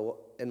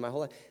in my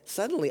whole life.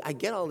 Suddenly, I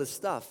get all this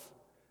stuff,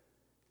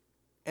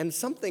 and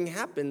something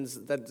happens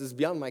that is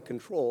beyond my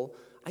control.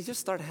 I just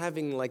start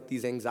having, like,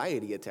 these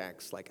anxiety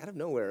attacks, like, out of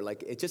nowhere.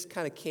 Like, it just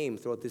kind of came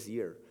throughout this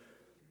year.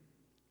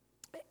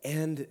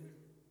 And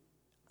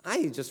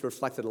I just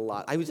reflected a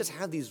lot. I would just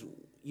have these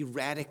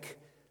erratic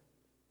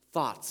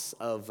thoughts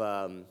of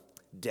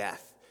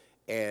death.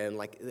 And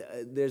like,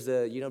 there's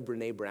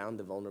Brene Brown,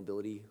 the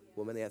vulnerability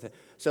woman.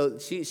 So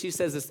she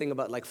says this thing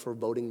about like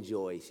foreboding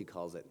joy, she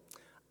calls it,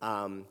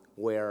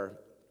 where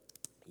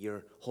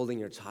you're holding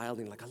your child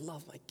and you're like, I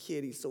love my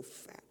kid, he's so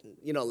fat.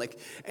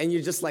 And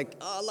you're just like,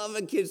 oh, I love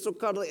my kid, so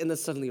cuddly. And then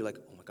suddenly you're like,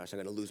 oh my gosh, I'm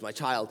gonna lose my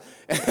child.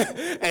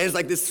 And it's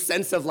like this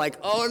sense of like,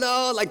 oh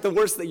no, like the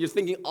worst thing. You're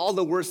thinking all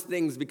the worst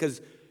things because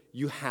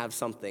you have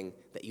something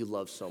that you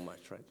love so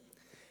much, right?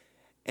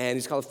 And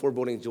it's called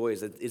foreboding joy,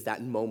 is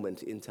that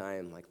moment in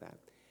time like that.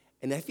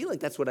 And I feel like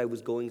that's what I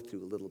was going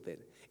through a little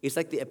bit. It's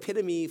like the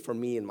epitome for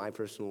me in my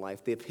personal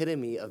life, the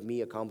epitome of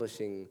me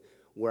accomplishing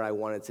where I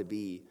wanted to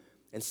be,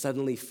 and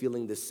suddenly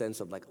feeling this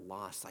sense of like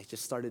loss. I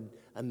just started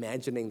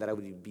imagining that I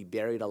would be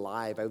buried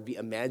alive. I would be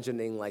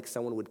imagining like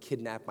someone would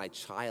kidnap my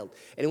child.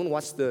 Anyone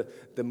watch the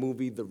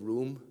movie The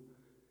Room?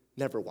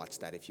 Never watch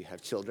that if you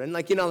have children.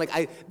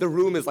 The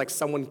Room is like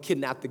someone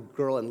kidnapped the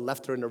girl and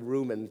left her in a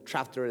room and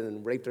trapped her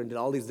and raped her and did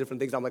all these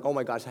different things. I'm like, oh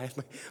my gosh, I have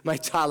my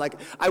child. Like,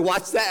 I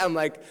watched that, I'm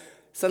like,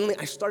 suddenly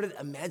I started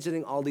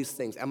imagining all these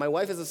things. And my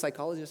wife is a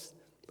psychologist,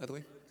 by the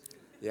way.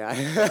 Yeah.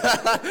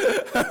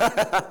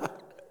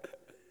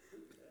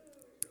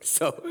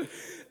 So,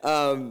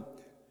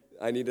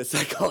 I need a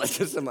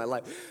psychologist in my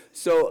life.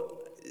 So,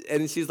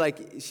 and she's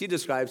like,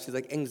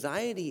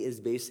 anxiety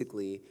is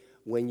basically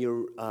when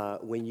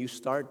you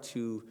start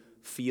to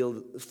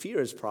feel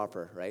fear is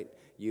proper, right?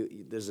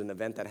 There's an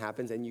event that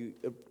happens and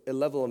a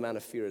level amount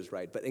of fear is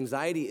right. But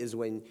anxiety is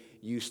when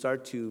you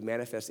start to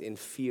manifest in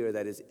fear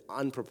that is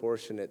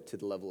unproportionate to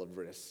the level of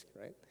risk,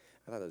 right?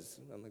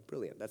 I'm like,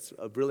 brilliant. That's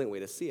a brilliant way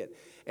to see it.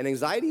 And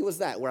anxiety was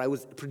that, where I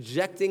was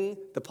projecting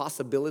the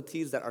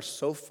possibilities that are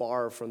so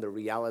far from the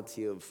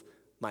reality of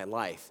my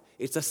life.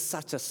 It's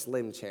such a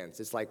slim chance.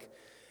 It's like,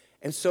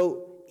 and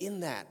so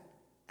in that,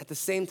 at the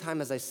same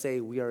time as I say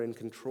we are in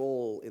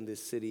control in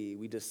this city,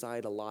 we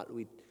decide a lot,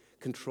 we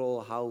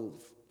control how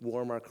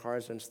warm our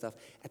cars are and stuff.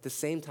 At the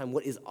same time,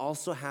 what is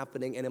also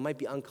happening, and it might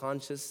be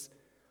unconscious,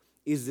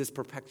 is this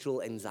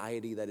perpetual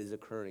anxiety that is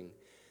occurring,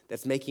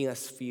 that's making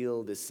us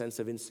feel this sense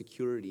of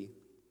insecurity,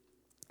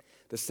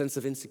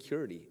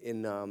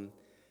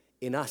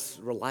 in us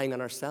relying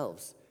on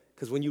ourselves.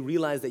 Because when you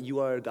realize that you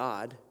are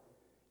God,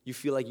 you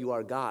feel like you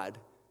are God,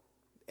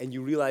 and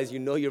you realize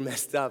you're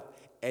messed up,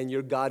 and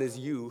your God is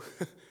you,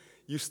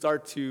 you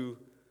start to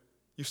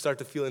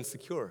feel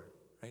insecure,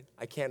 right?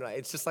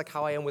 It's just like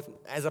how I am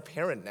as a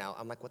parent now.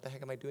 I'm like, what the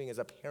heck am I doing as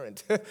a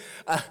parent?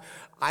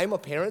 I'm a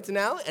parent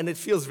now, and it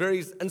feels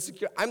very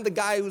insecure. I'm the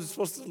guy who's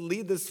supposed to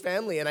lead this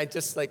family, and I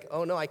just like,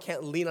 oh no, I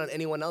can't lean on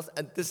anyone else,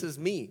 and this is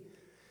me.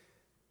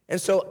 And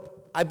so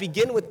I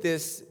begin with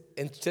this,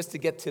 and just to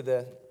get to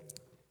the,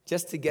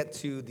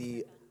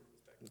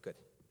 good.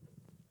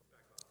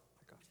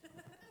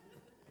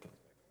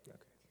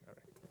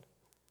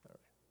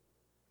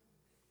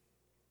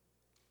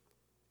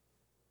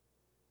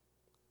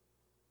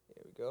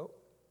 we go.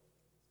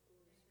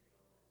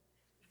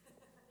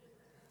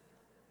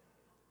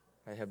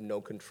 I have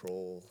no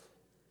control.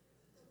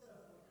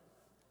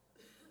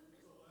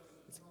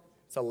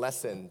 It's a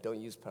lesson. Don't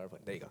use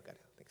PowerPoint. There you go. Got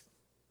it. Thanks.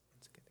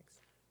 That's okay. Thanks.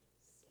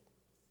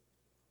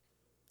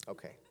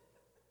 Okay.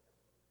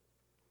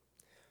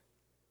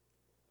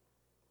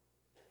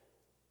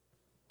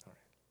 All right.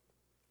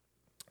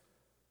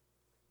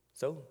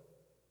 So?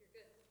 You're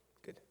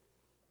good. Good.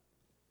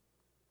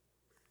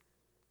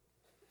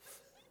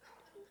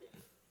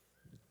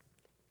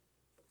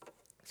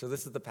 So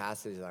this is the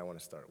passage that I want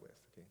to start with.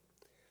 Okay.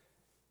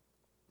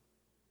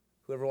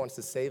 Whoever wants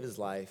to save his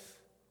life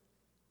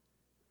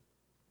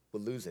will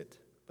lose it,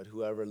 but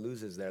whoever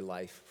loses their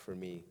life for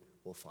me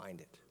will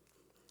find it.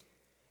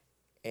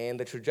 And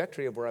the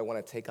trajectory of where I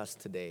want to take us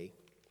today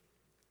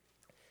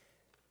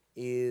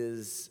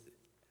is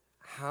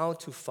how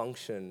to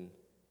function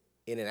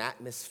in an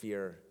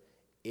atmosphere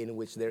in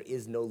which there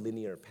is no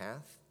linear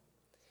path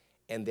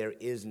and there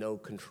is no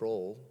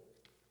control.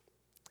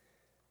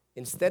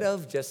 Instead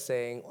of just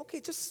saying, okay,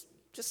 just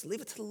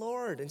leave it to the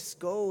Lord and just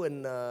go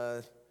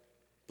and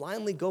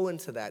blindly go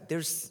into that,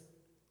 there's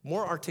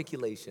more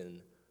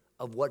articulation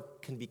of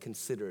what can be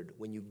considered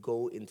when you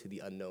go into the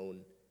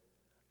unknown.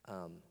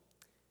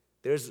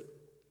 There's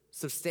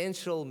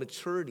substantial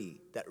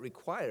maturity that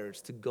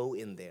requires to go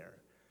in there.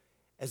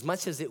 As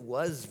much as it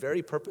was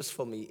very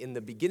purposeful for me in the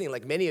beginning,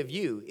 like many of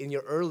you in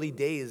your early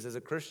days as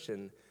a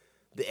Christian,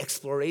 the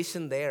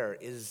exploration there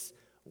is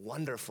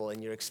wonderful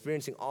and you're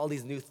experiencing all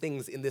these new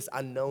things in this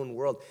unknown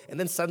world. And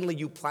then suddenly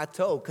you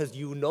plateau because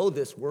you know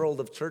this world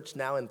of church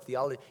now and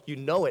theology, you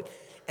know it.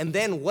 And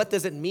then what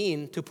does it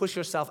mean to push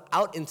yourself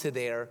out into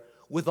there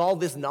with all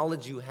this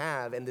knowledge you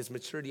have and this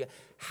maturity?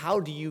 How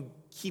do you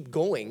keep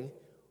going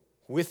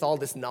with all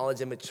this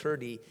knowledge and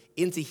maturity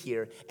into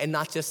here and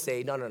not just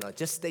say, no,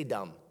 just stay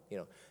dumb,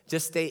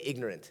 just stay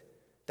ignorant?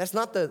 That's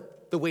not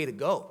the way to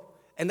go.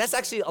 And that's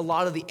actually a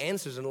lot of the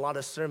answers in a lot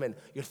of sermon.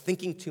 You're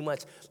thinking too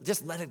much.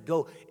 Just let it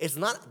go. It's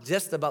not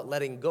just about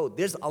letting go.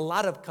 There's a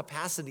lot of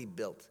capacity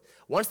built.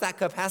 Once that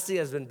capacity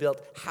has been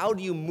built, how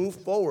do you move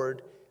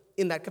forward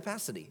in that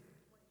capacity?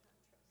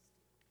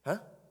 Huh?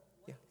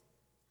 Yeah.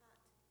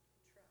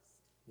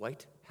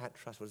 White hat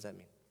trust. What does that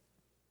mean?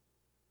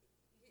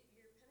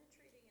 You're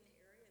penetrating an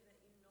area that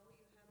you know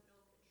you have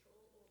no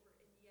control over,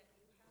 and yet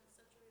you have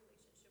such a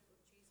relationship with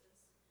Jesus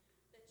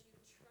that you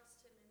trust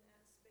him in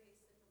that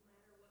space, and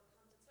no matter what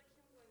comes, it's like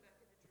him going back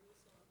into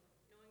Jerusalem,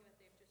 knowing that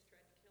they've just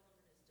tried to kill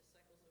him, and his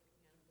disciples looking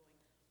at him going,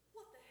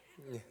 what the heck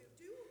are you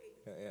doing?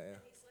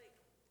 Yeah. And he's like,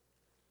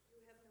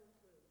 you have no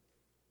clue.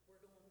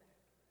 We're going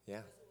back.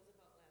 Yeah. That's what it was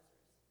about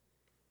Lazarus.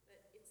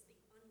 But it's the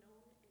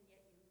unknown, and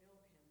yet you know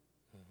him.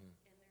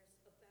 And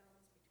there's a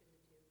balance between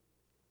the two.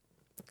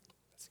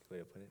 That's a good way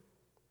to put it.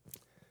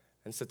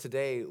 And so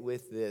today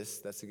with this,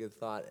 that's a good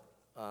thought.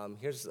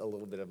 Here's a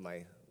little bit of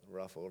my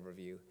rough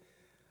overview.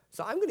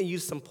 So I'm going to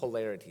use some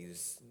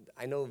polarities.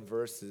 I know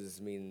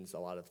verses means a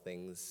lot of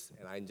things,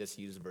 and I just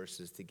use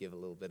verses to give a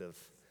little bit of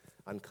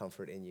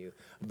uncomfort in you.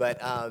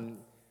 But I'm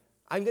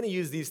going to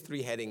use these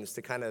three headings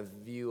to kind of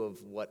view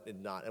of what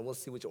and not, and we'll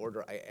see which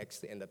order I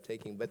actually end up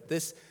taking. But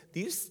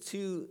these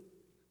two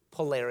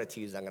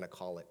polarities, I'm going to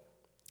call it,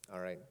 all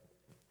right?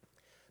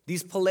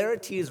 These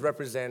polarities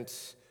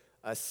represent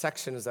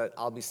sections that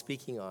I'll be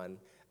speaking on.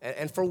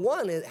 And for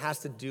one, it has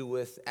to do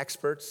with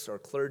experts or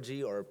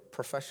clergy or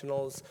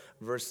professionals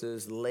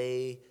versus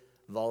lay,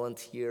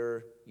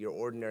 volunteer, your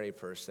ordinary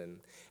person.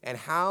 And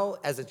how,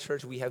 as a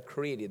church, we have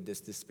created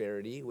this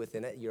disparity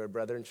within it. You're a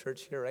brethren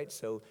church here, right?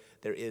 So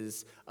there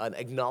is an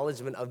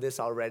acknowledgement of this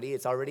already.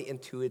 It's already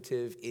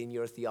intuitive in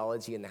your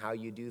theology and how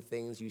you do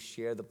things. You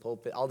share the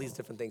pulpit, all these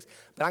different things.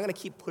 But I'm going to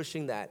keep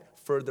pushing that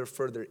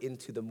further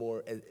into the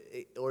more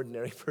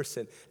ordinary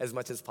person as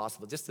much as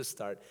possible, just to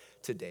start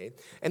today.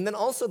 And then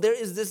also there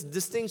is this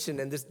distinction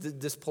and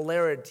this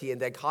polarity and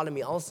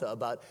dichotomy also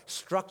about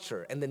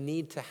structure and the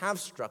need to have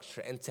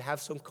structure and to have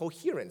some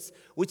coherence,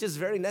 which is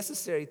very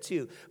necessary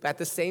too, but at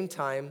the same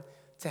time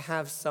to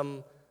have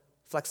some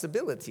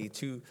flexibility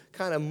to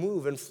kind of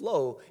move and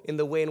flow in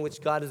the way in which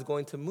God is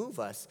going to move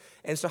us.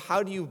 And so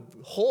how do you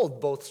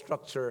hold both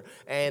structure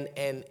and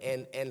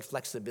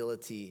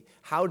flexibility?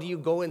 How do you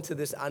go into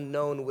this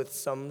unknown with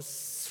some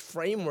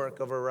framework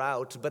of a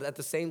route, but at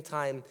the same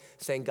time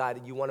saying,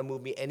 God, you want to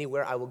move me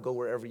anywhere, I will go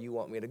wherever you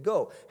want me to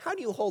go? How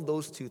do you hold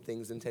those two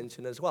things in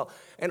tension as well?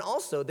 And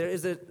also,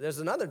 there's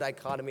another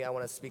dichotomy I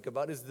want to speak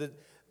about, is the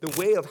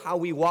way of how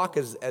we walk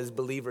as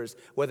believers,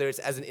 whether it's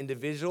as an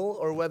individual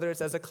or whether it's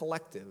as a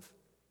collective.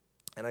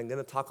 And I'm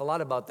going to talk a lot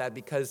about that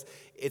because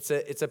it's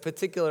a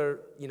particular,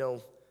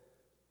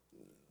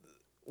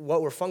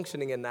 what we're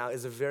functioning in now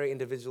is a very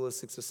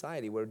individualistic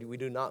society where we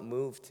do not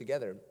move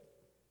together.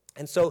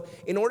 And so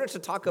in order to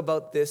talk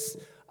about this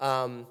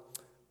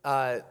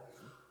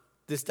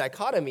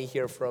dichotomy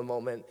here for a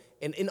moment,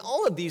 and in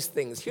all of these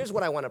things, here's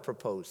what I want to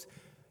propose.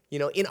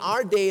 In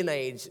our day and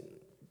age,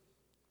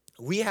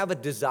 we have a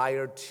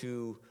desire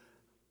to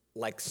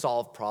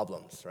solve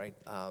problems, right?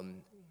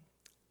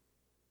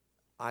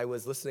 I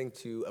was listening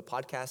to a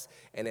podcast,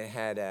 and it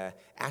had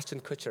Ashton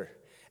Kutcher.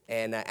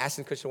 And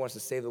Ashton Kutcher wants to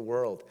save the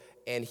world.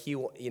 And he,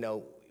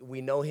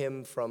 we know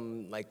him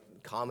from like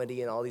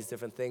comedy and all these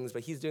different things,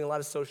 but he's doing a lot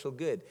of social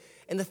good.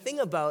 And the thing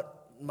about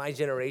my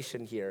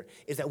generation here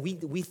is that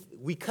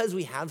because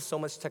we have so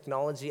much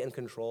technology and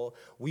control,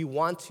 we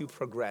want to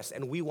progress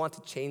and we want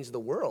to change the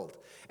world.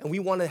 And we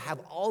want to have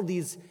all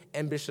these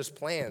ambitious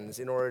plans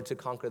in order to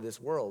conquer this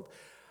world.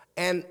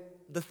 And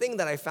the thing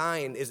that I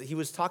find is that he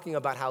was talking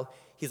about how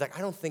he's like,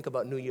 I don't think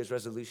about New Year's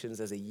resolutions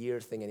as a year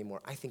thing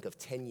anymore. I think of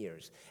 10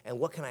 years and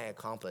what can I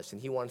accomplish?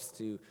 And he wants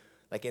to,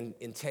 like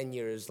in 10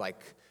 years,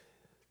 like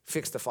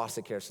fix the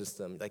foster care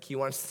system. Like he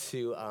wants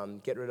to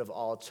get rid of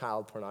all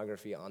child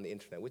pornography on the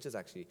internet, which is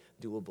actually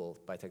doable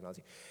by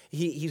technology.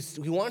 He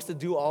wants to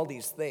do all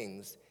these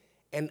things.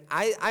 And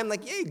I'm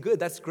like, yay, good,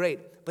 that's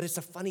great. But it's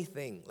a funny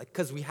thing, like,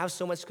 because we have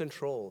so much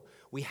control.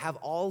 We have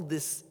all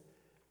this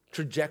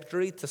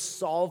trajectory to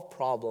solve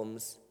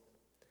problems.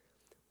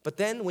 But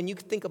then when you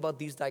think about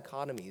these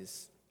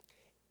dichotomies,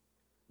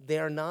 they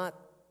are not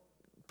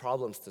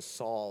problems to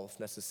solve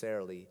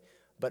necessarily,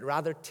 but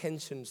rather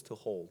tensions to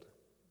hold,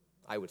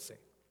 I would say,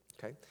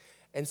 okay?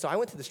 And so I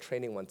went to this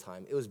training one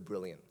time. It was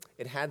brilliant.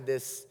 It had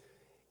this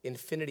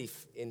infinity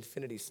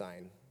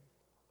sign.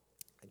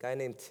 A guy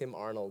named Tim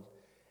Arnold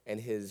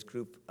and his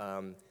group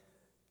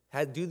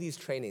had do these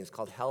trainings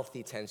called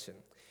Healthy Tension.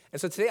 And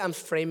so today I'm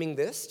framing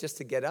this just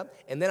to get up,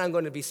 and then I'm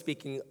going to be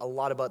speaking a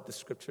lot about the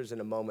scriptures in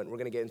a moment. We're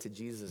going to get into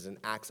Jesus and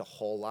Acts a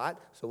whole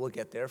lot, so we'll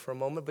get there for a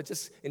moment, but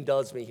just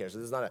indulge me here. So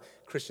this is not a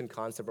Christian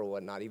concept or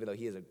whatnot, even though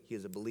he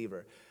is a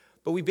believer.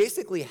 But we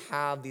basically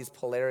have these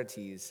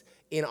polarities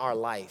in our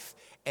life.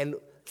 And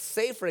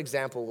say, for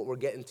example, what we're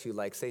getting to,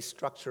 like, say,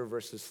 structure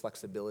versus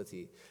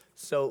flexibility.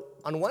 So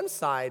on one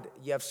side,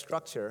 you have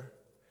structure,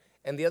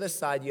 and the other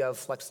side, you have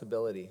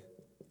flexibility.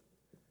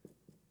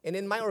 And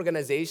in my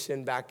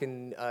organization back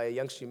in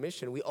Young Street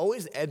Mission, we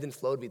always ebbed and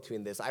flowed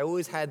between this. I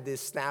always had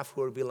this staff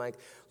who would be like,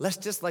 let's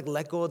just like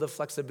let go of the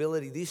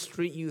flexibility. These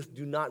street youth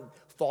do not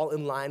fall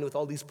in line with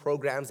all these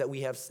programs that we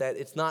have set.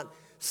 It's not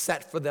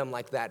set for them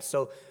like that.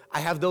 So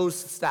I have those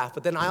staff,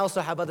 but then I also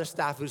have other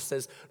staff who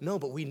says, no,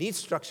 but we need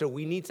structure.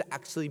 We need to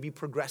actually be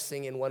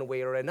progressing in one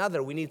way or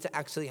another. We need to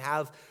actually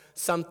have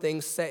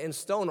something set in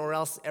stone, or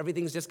else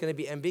everything's just going to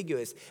be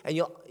ambiguous. And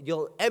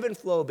you'll ebb and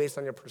flow based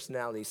on your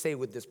personality, say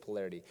with this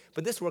polarity.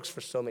 But this works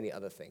for so many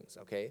other things,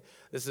 okay?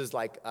 This is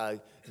like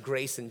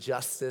grace and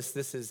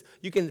justice.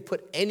 You can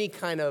put any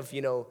kind of,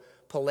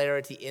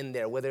 polarity in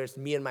there, whether it's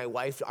me and my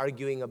wife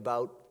arguing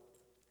about,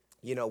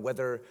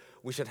 whether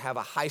we should have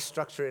a high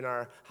structure in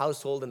our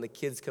household and the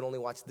kids can only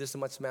watch this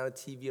much amount of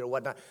TV or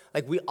whatnot.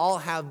 Like, we all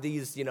have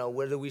these,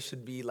 whether we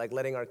should be, like,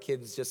 letting our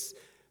kids just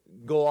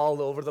go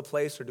all over the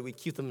place, or do we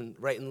keep them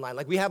right in line?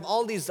 Like, we have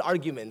all these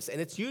arguments, and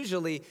it's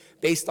usually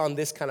based on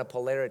this kind of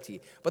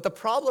polarity. But the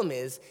problem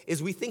is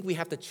we think we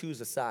have to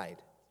choose a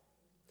side.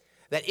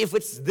 That if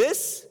it's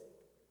this,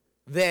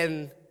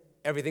 then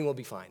everything will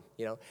be fine,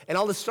 And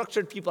all the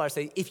structured people are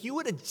saying, if you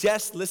would have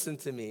just listened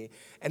to me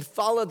and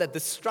followed that the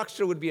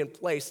structure would be in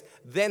place,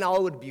 then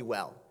all would be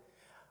well.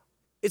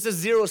 It's a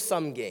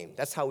zero-sum game.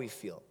 That's how we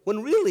feel.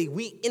 When really,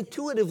 we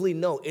intuitively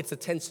know it's a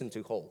tension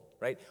to hold,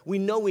 right? We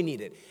know we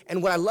need it.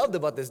 And what I loved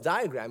about this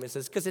diagram is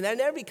because in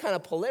every kind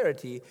of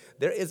polarity,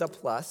 there is a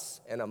plus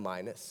and a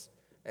minus,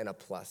 and a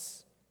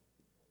plus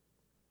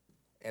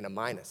and a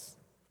minus.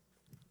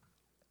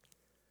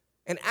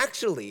 And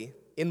actually,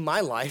 in my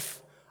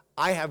life,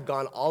 I have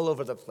gone all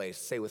over the place,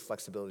 say with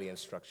flexibility and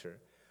structure.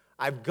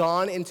 I've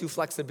gone into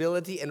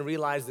flexibility and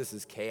realized this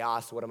is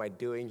chaos. What am I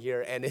doing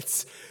here?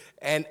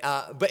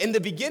 But in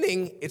the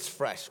beginning, it's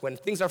fresh. When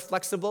things are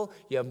flexible,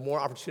 you have more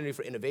opportunity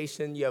for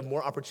innovation. You have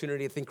more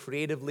opportunity to think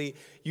creatively.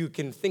 You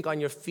can think on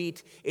your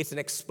feet. It's an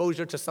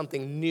exposure to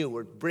something new.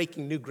 We're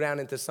breaking new ground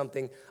into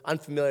something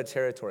unfamiliar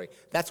territory.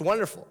 That's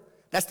wonderful.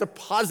 That's the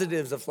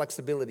positives of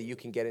flexibility you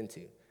can get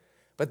into.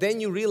 But then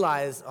you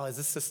realize, is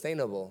this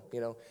sustainable?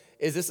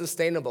 Is this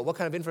sustainable? What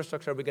kind of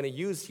infrastructure are we going to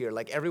use here?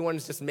 Like,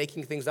 everyone's just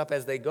making things up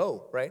as they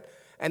go, right?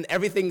 And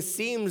everything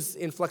seems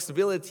in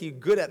flexibility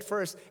good at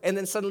first, and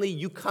then suddenly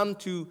you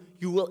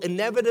will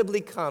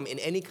inevitably come in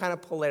any kind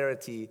of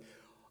polarity,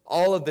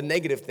 all of the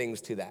negative things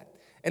to that.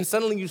 And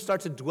suddenly you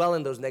start to dwell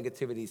in those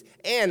negativities.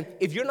 And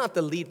if you're not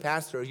the lead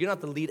pastor, or you're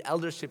not the lead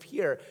eldership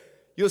here,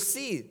 you'll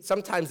see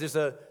sometimes there's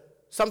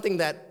something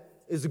that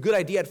is a good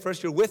idea at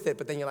first, you're with it,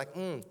 but then you're like,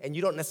 and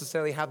you don't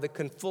necessarily have the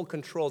full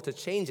control to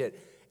change it.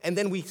 And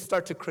then we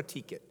start to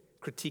critique it.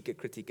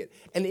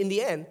 And in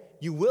the end,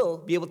 you will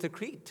be able to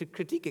critique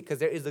it because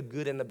there is a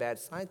good and a bad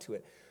side to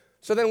it.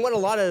 So then what a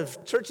lot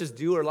of churches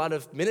do, or a lot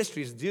of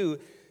ministries do,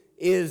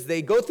 is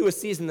they go through a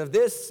season of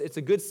this, it's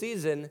a good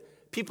season,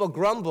 people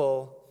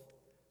grumble,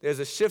 there's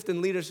a shift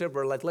in leadership,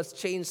 or like, let's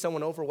change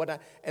someone over,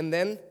 whatnot, and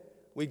then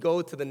we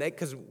go to the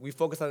because we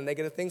focus on the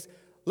negative things,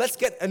 let's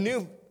get a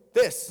new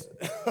this,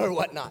 or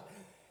whatnot.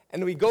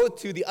 And we go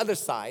to the other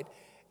side,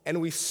 and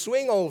we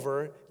swing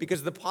over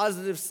because the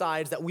positive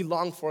sides that we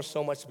long for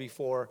so much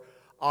before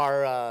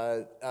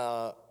are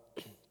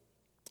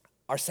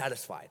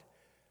satisfied.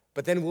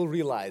 But then we'll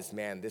realize,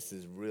 man, this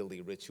is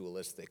really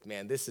ritualistic.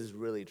 Man, this is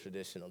really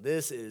traditional.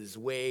 This is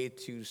way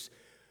too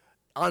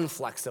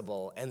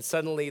unflexible. And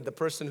suddenly the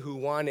person who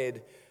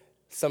wanted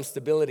some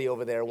stability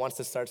over there wants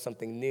to start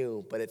something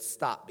new, but it's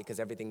stopped because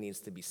everything needs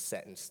to be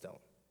set in stone.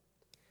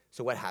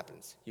 So what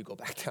happens? You go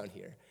back down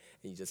here,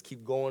 and you just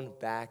keep going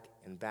back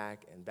and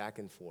back and back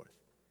and forth.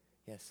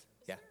 Yes?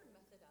 Yeah?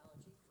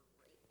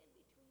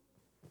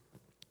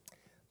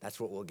 That's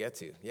what we'll get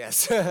to, yes.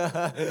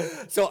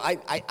 So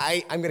I'm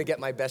going to get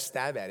my best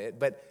stab at it,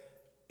 but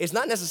it's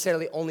not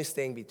necessarily only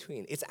staying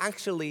between. It's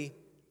actually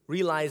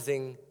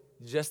realizing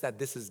just that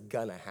this is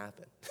going to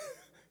happen.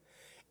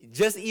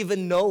 Just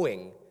even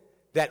knowing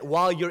that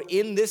while you're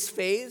in this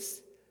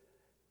phase,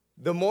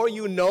 the more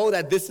you know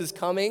that this is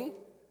coming,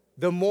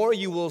 the more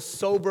you will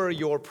sober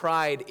your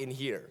pride in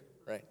here,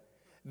 right?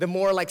 The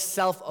more like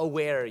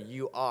self-aware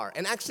you are.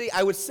 And actually,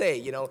 I would say,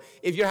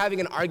 if you're having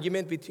an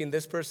argument between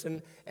this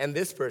person and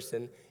this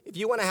person, if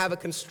you want to have a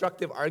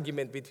constructive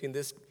argument between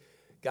this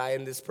guy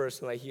and this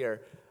person right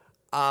here,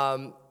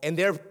 and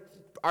they're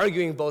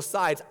arguing both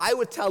sides, I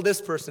would tell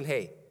this person,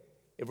 hey,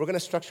 if we're going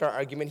to structure our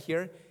argument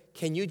here,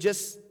 can you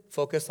just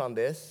focus on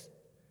this?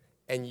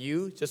 And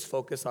you just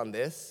focus on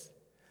this?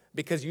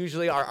 Because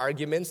usually our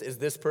arguments is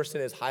this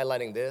person is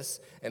highlighting this,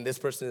 and this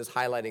person is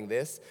highlighting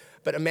this.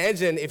 But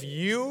imagine if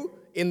you,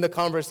 in the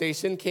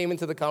conversation, came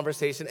into the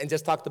conversation and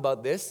just talked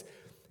about this.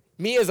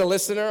 Me as a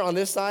listener on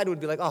this side would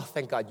be like, oh,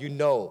 thank God, you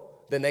know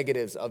the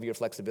negatives of your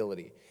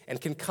flexibility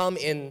and can come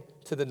in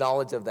to the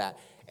knowledge of that.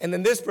 And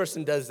then this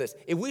person does this.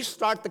 If we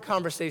start the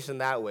conversation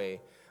that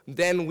way,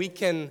 then we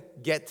can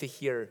get to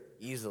here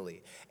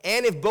easily.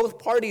 And if both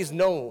parties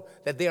know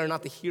that they are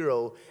not the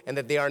hero and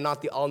that they are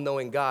not the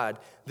all-knowing God,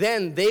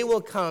 then they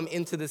will come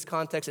into this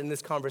context and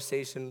this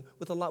conversation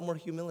with a lot more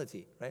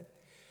humility, right?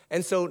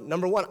 And so,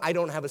 number one, I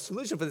don't have a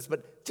solution for this,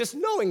 but just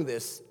knowing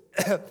this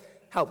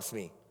helps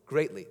me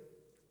greatly.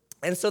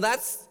 And so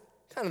that's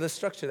kind of the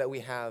structure that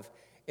we have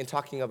in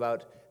talking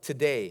about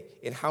today,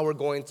 in how we're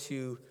going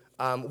to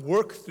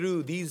work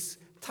through these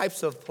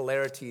types of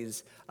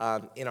polarities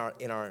in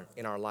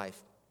our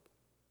life.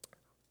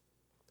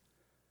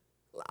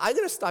 I'm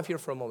going to stop here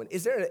for a moment.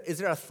 Is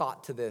there a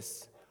thought to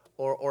this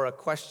or a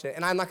question?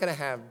 And I'm not going to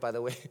have, by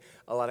the way,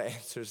 a lot of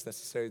answers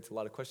necessary to a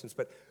lot of questions,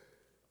 but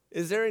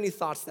is there any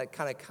thoughts that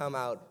kind of come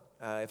out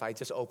if I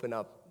just open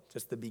up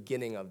just the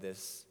beginning of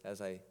this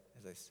as I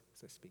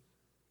speak?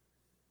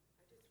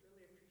 I just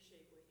really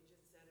appreciate what you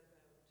just said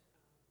about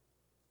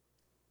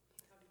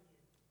coming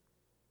in,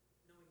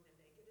 knowing the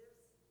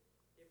negatives.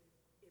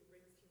 It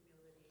brings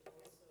humility,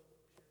 also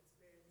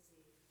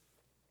transparency,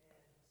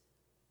 and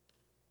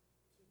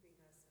keeping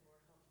us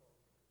more humble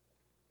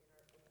in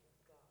our own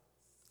thoughts.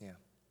 Yeah.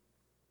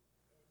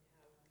 And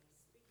how we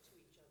speak to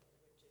each other,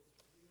 which is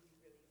really,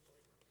 really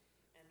important.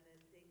 And the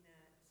thing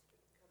that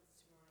comes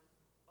to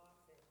mind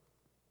often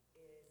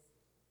is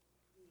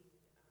being,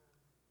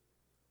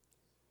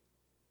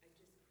 I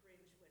just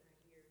cringe when I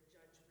hear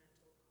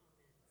judgmental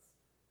comments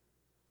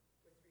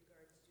with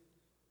regards to,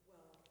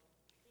 well,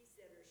 he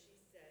said or she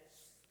said,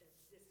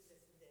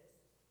 and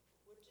this,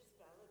 which is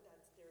valid,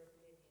 that's their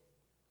opinion.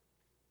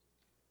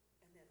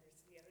 And then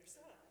there's the other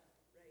side,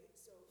 right?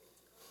 So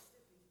it's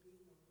constantly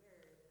being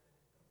aware that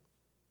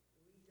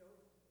we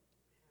don't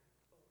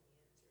have all the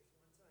answers,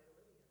 one side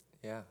or the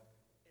other. Yeah.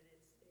 And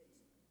it's trying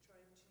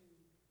to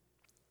just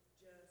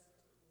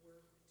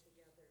work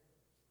together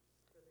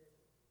for the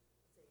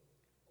same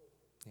goal.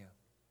 Yeah.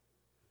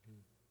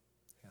 Mm.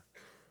 Yeah.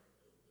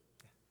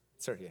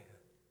 Sir, yeah.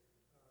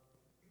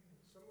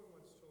 Someone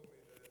once told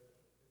me that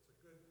it's a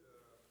good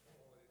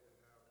quality to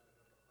have a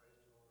high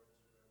tolerance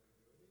for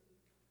ambiguity, which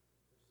is,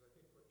 I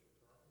think, what you're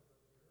talking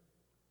about here.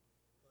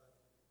 But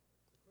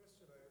the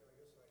question I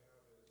guess I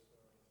have is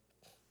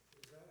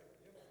that a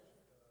gift?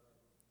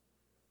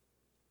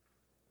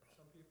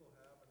 Some people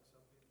have and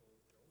some people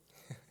don't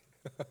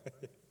have.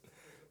 Right?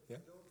 Yeah.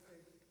 I don't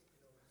think,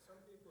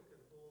 some people can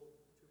hold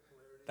two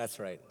polarities.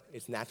 That's right.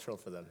 It's natural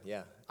for them.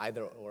 Yeah.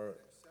 Either or.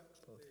 Accept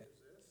that Both. they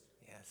exist,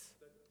 Yes.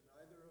 that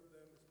neither of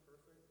them is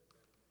perfect,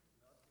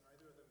 and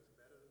neither of them is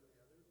better than the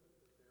other,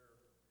 but that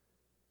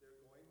they're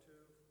going to,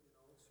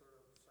 sort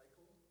of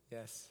cycle,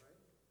 Yes. right?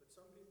 But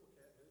some people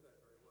can't do that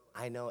very well.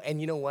 I know. And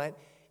you know what?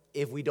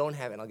 If we don't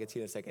have, and I'll get to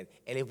you in a second,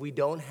 and if we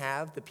don't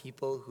have the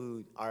people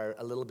who are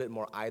a little bit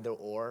more either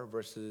or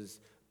versus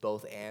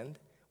both and,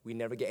 we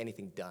never get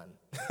anything done.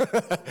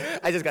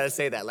 I just got to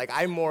say that. Like,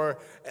 I'm more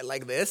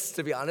like this,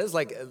 to be honest.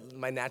 Like,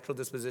 my natural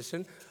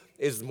disposition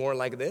is more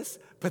like this.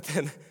 But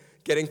then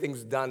getting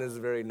things done is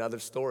another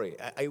story.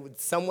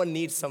 Someone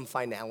needs some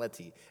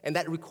finality, and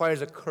that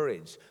requires a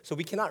courage. So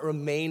we cannot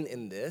remain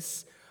in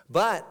this.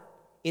 But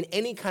in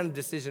any kind of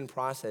decision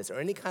process or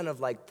any kind of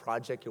like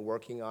project you're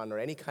working on or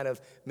any kind of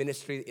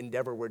ministry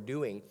endeavor we're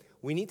doing,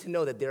 we need to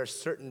know that there are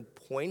certain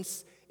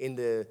points in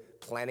the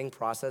planning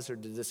process or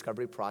the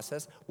discovery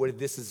process where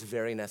this is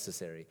very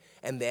necessary.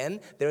 And then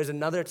there's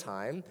another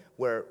time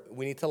where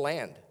we need to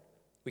land.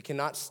 We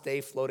cannot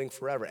stay floating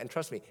forever. And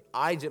trust me,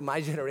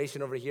 my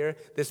generation over here,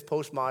 this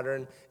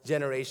postmodern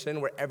generation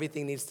where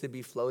everything needs to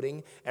be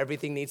floating,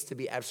 everything needs to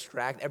be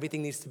abstract,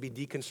 everything needs to be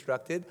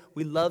deconstructed.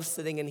 We love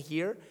sitting in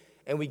here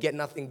and we get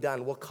nothing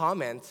done. We'll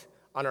comment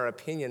on our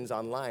opinions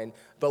online,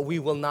 but we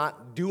will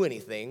not do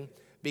anything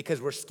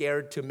because we're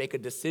scared to make a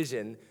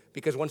decision,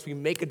 because once we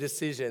make a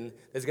decision,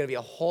 there's going to be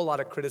a whole lot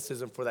of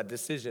criticism for that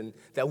decision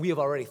that we have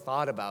already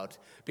thought about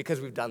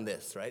because we've done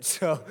this, right?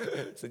 So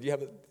do you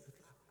have a...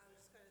 I was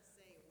just going to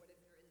say, what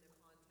if you're in the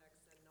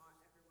context that not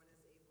everyone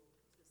is able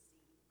to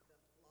see the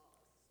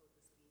flaws, so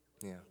to speak,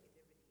 or Yeah. the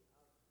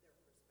negativity of their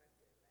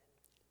perspective,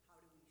 and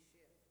how do we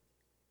shift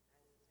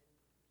and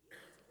be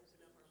able to open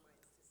up our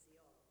minds to see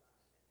all of that?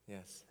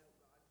 Yes. Without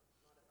God,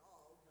 not at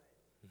all, but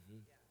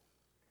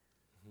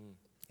yeah.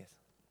 Yes.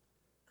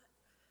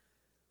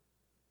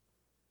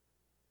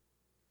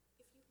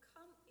 If you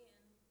come in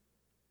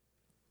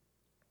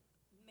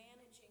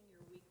managing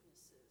your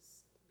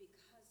weaknesses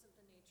because of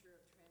the nature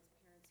of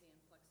transparency and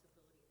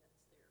flexibility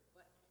that's there,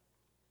 but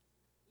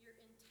your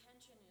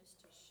intention is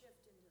to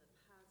shift into the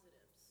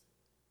positives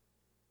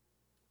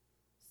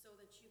so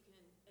that you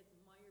can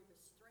admire the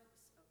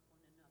strengths of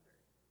one another.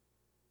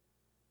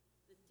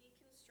 The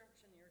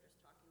deconstruction you were just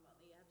talking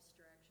about, the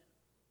abstraction.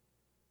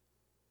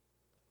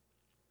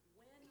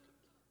 When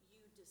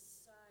you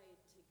decide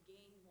to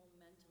gain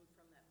momentum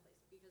from that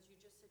place, because you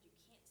just said you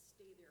can't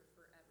stay there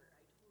forever,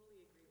 I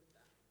totally agree with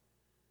that.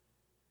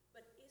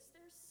 But is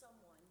there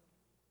someone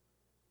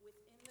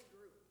within the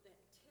group that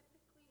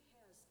typically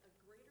has a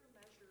greater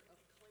measure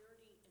of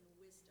clarity and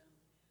wisdom?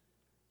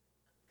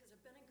 Because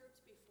I've been in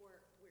groups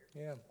before where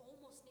Yeah. you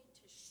almost need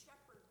to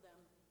shepherd them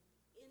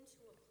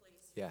into a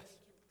place Yes.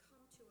 where they can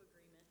come to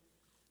agreement.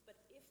 But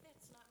if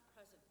that's not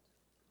present,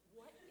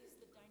 what is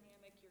the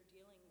dynamic you're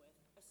dealing with,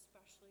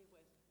 especially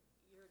with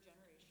your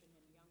generation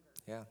and younger?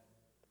 Yeah.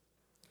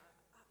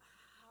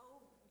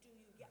 How do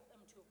you get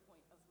them to a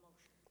point of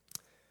motion?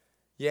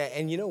 Yeah,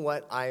 and you know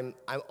what? I'm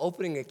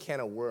opening a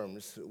can of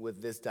worms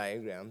with this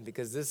diagram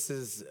because this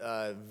is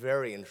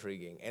very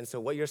intriguing. And so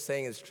what you're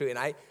saying is true. And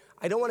I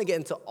don't want to get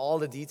into all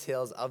the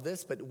details of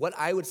this, but what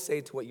I would say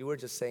to what you were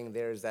just saying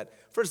there is that,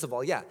 first of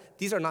all, yeah,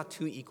 these are not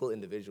two equal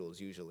individuals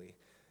usually.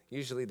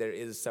 Usually there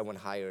is someone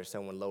higher,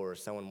 someone lower,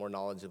 someone more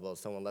knowledgeable,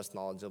 someone less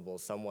knowledgeable,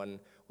 someone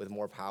with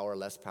more power,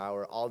 less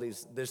power. All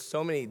these, there's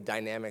so many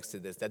dynamics to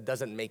this that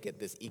doesn't make it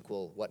this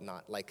equal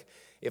whatnot. Like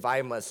if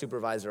I'm a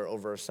supervisor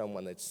over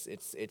someone,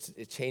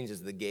 it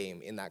changes the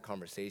game in that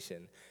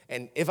conversation.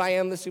 And if I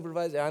am the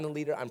supervisor, I'm the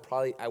leader,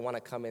 I want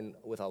to come in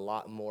with a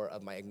lot more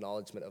of my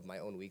acknowledgement of my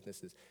own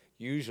weaknesses,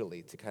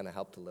 usually to kind of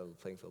help to level the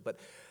playing field. But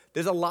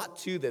there's a lot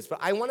to this. But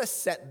I want to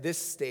set this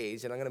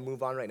stage, and I'm going to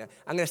move on right now.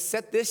 I'm going to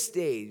set this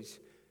stage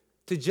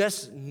to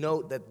just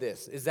note that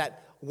this is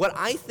that what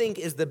I think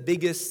is the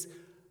biggest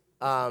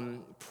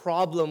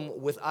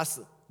problem with us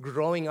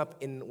growing up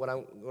in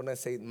when I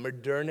say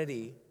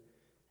modernity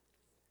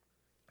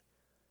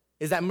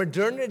is that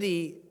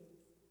modernity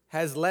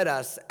has led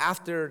us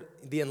after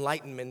the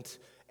Enlightenment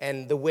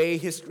and the way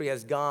history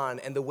has gone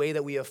and the way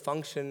that we have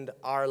functioned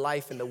our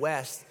life in the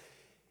West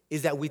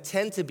is that we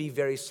tend to be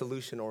very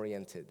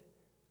solution-oriented.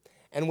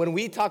 And when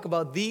we talk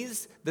about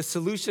these, the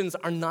solutions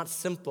are not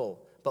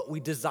simple, but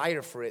we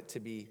desire for it to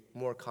be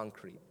more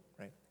concrete,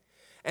 right?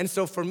 And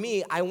so for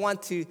me, I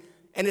want to,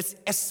 and it's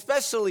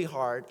especially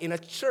hard in a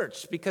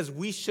church because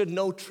we should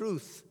know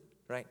truth,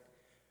 right?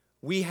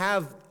 We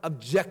have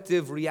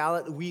objective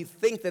reality. We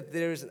think that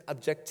there's an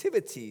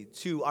objectivity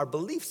to our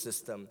belief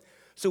system.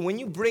 So when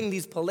you bring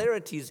these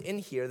polarities in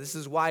here, this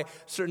is why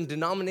certain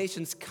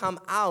denominations come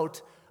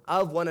out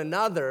of one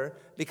another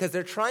because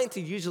they're trying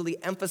to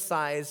usually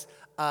emphasize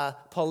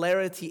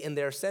polarity in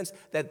their sense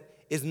that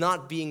is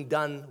not being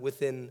done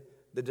within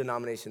the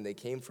denomination they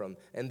came from,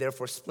 and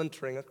therefore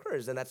splintering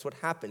occurs, and that's what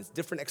happens.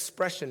 Different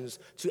expressions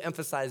to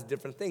emphasize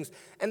different things,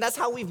 and that's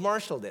how we've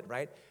marshaled it,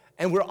 right?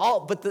 And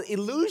but the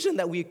illusion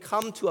that we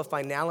come to a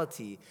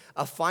finality,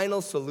 a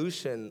final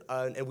solution,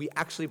 and we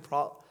actually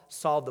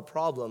solve the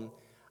problem,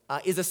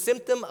 is a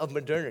symptom of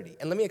modernity.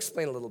 And let me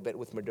explain a little bit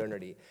with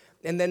modernity,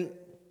 and then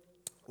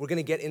we're going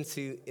to get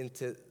into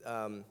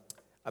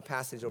a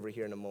passage over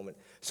here in a moment.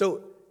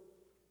 So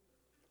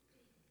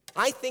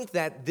I think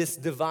that this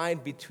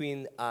divide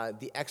between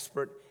the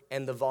expert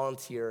and the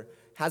volunteer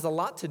has a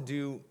lot to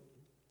do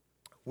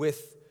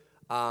with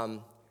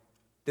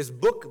this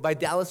book by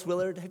Dallas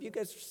Willard. Have you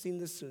guys seen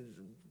this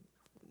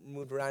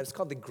moved around? It's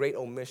called The Great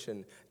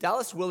Omission.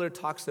 Dallas Willard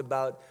talks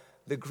about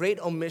the great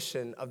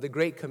omission of the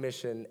Great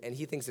Commission, and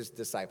he thinks it's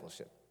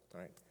discipleship. All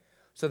right.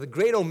 So the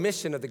great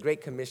omission of the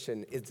Great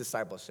Commission is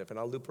discipleship, and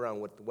I'll loop around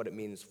what it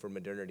means for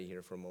modernity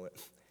here for a moment.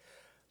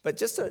 But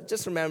just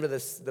remember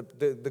this,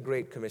 the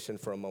Great Commission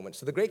for a moment.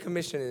 So the Great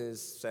Commission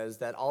says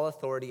that all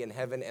authority in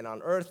heaven and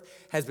on earth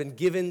has been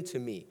given to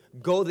me.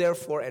 Go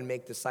therefore and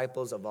make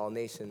disciples of all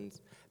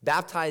nations,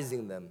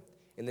 baptizing them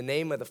in the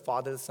name of the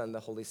Father, the Son, and the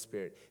Holy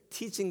Spirit,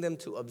 teaching them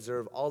to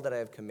observe all that I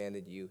have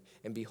commanded you.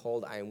 And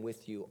behold, I am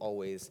with you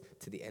always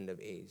to the end of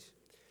age.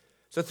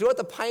 So throughout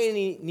the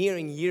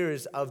pioneering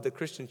years of the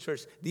Christian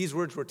church, these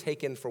words were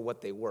taken for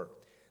what they were.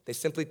 They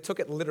simply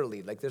took it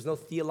literally. Like, there's no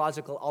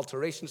theological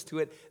alterations to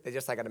it. They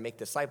just, I got to make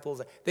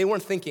disciples. They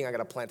weren't thinking, I got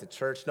to plant a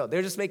church. No,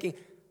 they're just making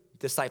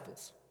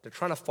disciples. They're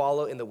trying to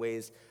follow in the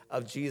ways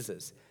of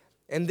Jesus.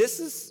 And this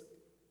is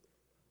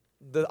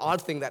the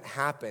odd thing that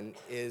happened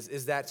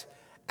is that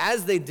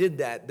as they did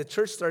that, the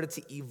church started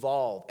to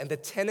evolve, and the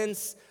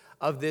tenets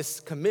of this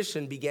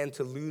commission began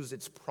to lose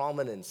its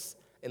prominence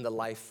in the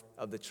life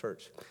of the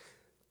church.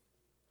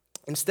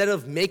 Instead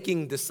of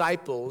making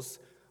disciples,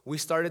 we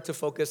started to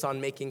focus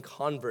on making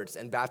converts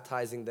and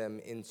baptizing them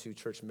into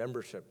church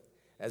membership,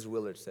 as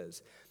Willard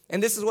says.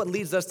 And this is what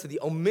leads us to the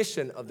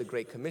omission of the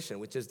Great Commission,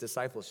 which is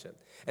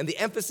discipleship. And the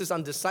emphasis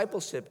on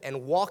discipleship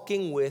and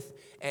walking with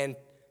and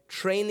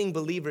training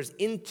believers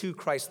into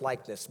Christ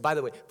likeness. By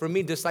the way, for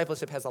me,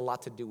 discipleship has a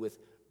lot to do with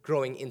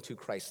growing into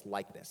Christ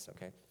likeness,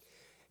 okay?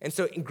 And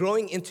so in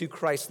growing into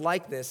Christ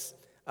likeness,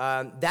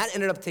 that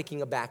ended up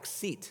taking a back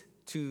seat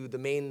to the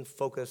main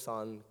focus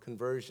on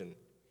conversion.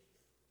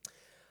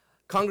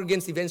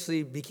 Congregants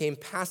eventually became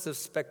passive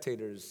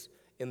spectators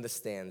in the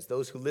stands,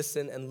 those who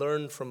listen and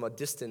learn from a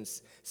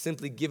distance,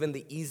 simply given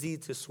the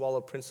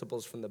easy-to-swallow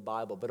principles from the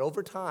Bible. But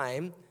over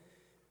time,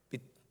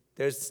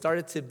 there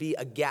started to be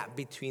a gap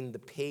between the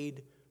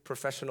paid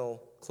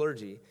professional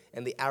clergy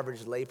and the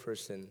average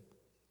layperson,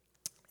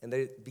 and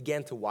they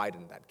began to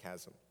widen that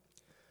chasm.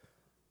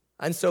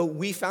 And so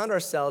we found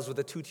ourselves with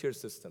a two-tier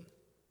system,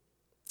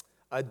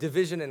 a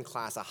division in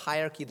class, a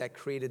hierarchy that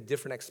created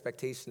different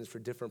expectations for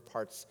different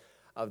parts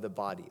of the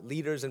body.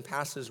 Leaders and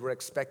pastors were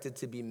expected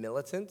to be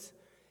militant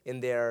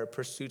in their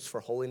pursuits for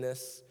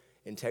holiness,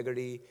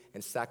 integrity,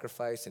 and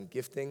sacrifice and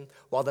gifting,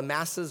 while the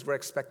masses were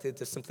expected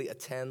to simply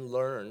attend,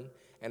 learn,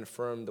 and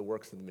affirm the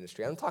works of the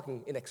ministry. I'm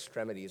talking in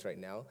extremities right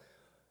now.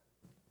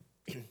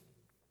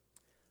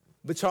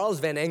 But Charles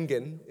Van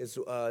Engen is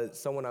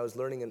someone I was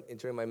learning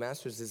during my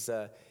master's.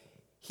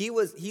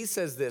 He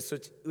says this,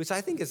 which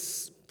I think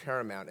is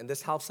paramount, and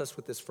this helps us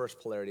with this first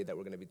polarity that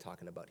we're going to be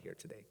talking about here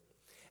today.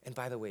 And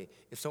by the way,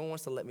 if someone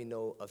wants to let me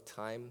know of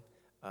time,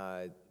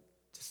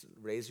 just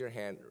raise your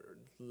hand.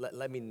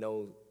 Let me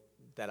know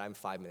that I'm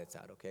 5 minutes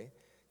out, okay?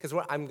 Because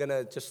I'm going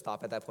to just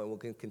stop at that point. We'll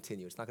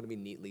continue. It's not going to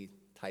be neatly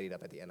tidied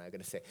up at the end, I'm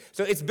going to say.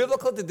 So it's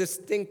biblical to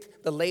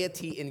distinct the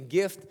laity in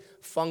gift,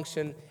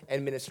 function, and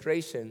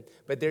administration,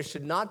 but there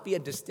should not be a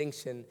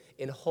distinction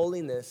in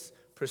holiness,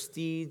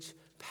 prestige,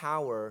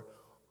 power,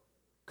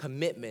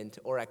 commitment,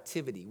 or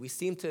activity. We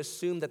seem to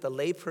assume that the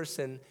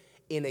layperson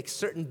in a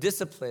certain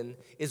discipline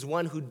is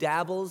one who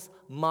dabbles,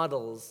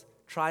 muddles,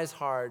 tries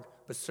hard,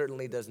 but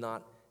certainly does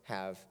not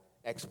have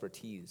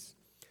expertise.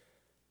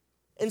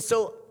 And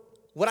so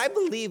what I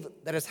believe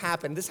that has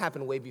happened, this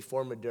happened way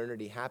before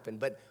modernity happened,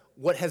 but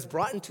what has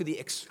brought into the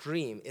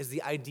extreme is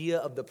the idea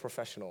of the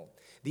professional,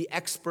 the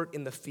expert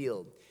in the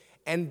field.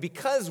 And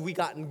because we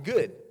gotten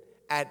good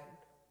at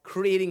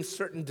creating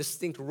certain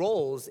distinct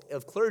roles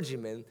of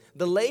clergymen,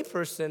 the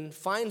layperson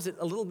finds it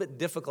a little bit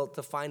difficult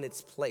to find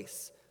its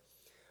place.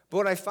 But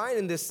what I find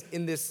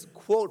in this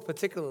quote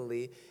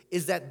particularly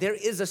is that there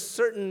is a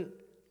certain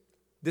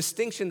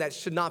distinction that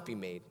should not be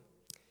made.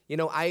 You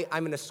know,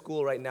 I'm in a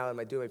school right now, and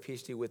I'm doing my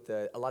PhD with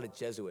a lot of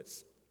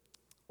Jesuits.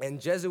 And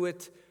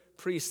Jesuit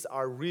priests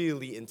are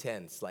really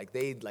intense.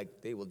 They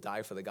will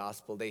die for the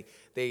gospel.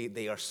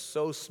 They are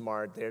so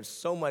smart. There's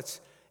so much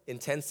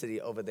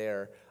intensity over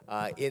there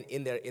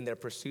in their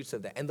pursuits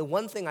of that. And the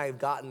one thing I've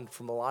gotten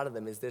from a lot of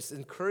them is this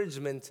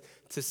encouragement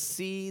to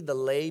see the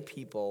lay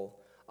people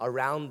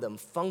around them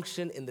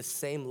function in the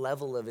same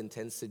level of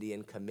intensity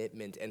and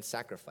commitment and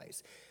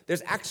sacrifice.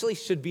 There's actually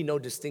should be no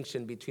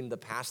distinction between the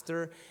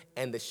pastor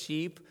and the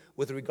sheep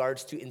with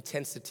regards to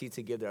intensity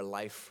to give their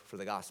life for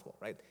the gospel,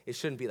 right? It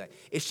shouldn't be like.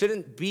 It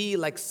shouldn't be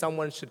like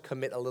someone should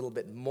commit a little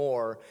bit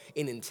more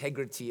in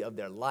integrity of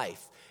their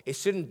life. It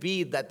shouldn't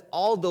be that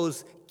all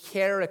those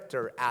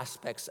character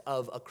aspects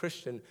of a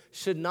Christian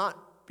should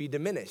not be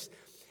diminished.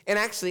 And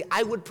actually,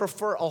 I would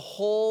prefer a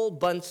whole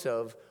bunch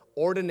of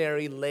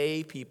ordinary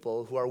lay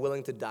people who are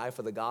willing to die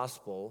for the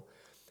gospel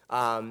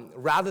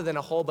rather than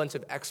a whole bunch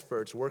of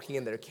experts working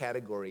in their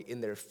category,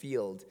 in their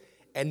field,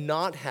 and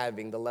not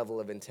having the level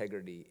of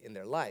integrity in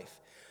their life.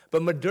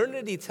 But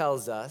modernity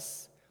tells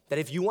us that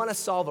if you want to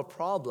solve a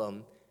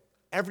problem,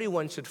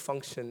 everyone should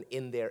function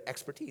in their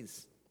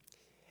expertise.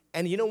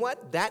 And you know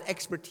what? That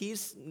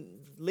expertise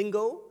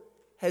lingo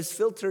has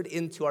filtered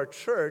into our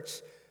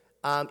church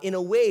in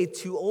a way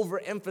to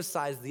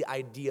overemphasize the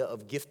idea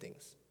of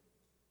giftings.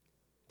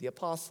 The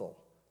apostle,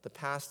 the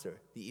pastor,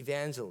 the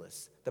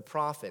evangelist, the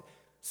prophet.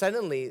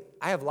 Suddenly,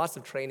 I have lots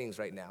of trainings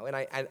right now,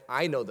 and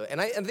I know that,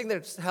 and I think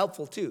that's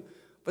helpful too.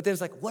 But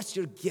there's like, what's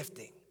your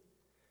gifting?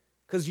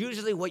 Because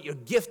usually what your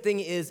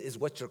gifting is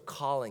what your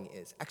calling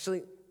is.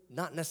 Actually,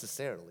 not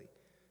necessarily.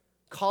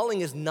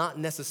 Calling is not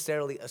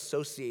necessarily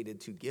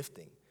associated to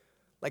gifting.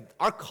 Like,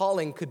 our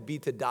calling could be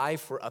to die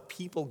for a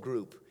people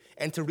group,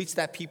 and to reach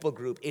that people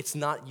group, it's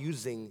not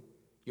using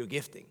your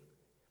gifting.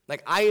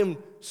 Like, I am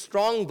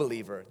strong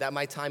believer that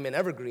my time in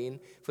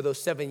Evergreen, for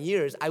those 7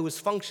 years, I was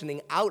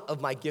functioning out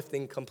of my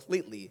gifting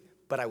completely,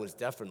 but I was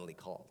definitely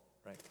called,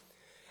 right?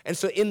 And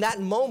so in that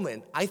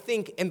moment, I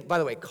think, and by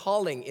the way,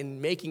 calling in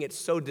making it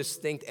so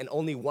distinct and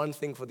only one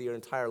thing for your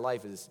entire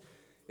life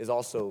is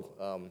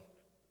also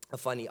a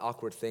funny,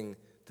 awkward thing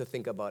to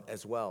think about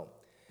as well.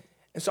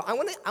 And so I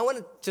want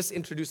to just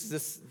introduce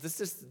there's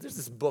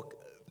this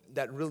book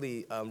that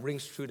really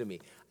rings true to me.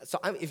 So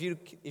if you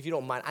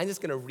don't mind, I'm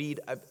just going to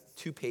read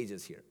 2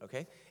 pages here,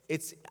 okay?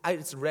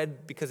 It's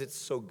read because it's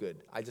so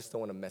good. I just don't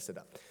want to mess it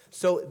up.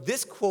 So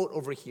this quote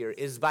over here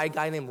is by a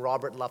guy named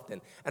Robert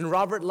Lupton. And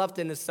Robert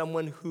Lupton is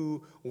someone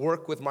who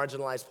worked with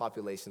marginalized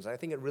populations. And I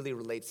think it really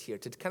relates here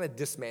to kind of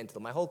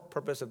dismantle. My whole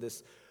purpose of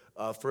this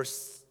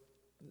first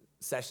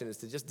session is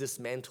to just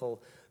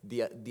dismantle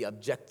the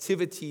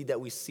objectivity that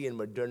we see in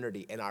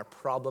modernity and our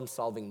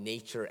problem-solving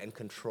nature and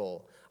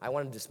control. I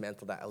want to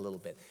dismantle that a little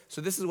bit. So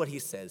this is what he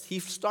says. He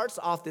starts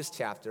off this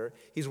chapter.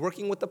 He's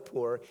working with the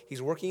poor.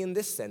 He's working in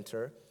this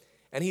center.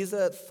 And he's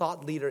a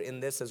thought leader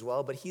in this as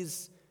well, but he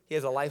has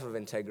a life of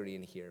integrity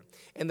in here.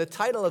 And the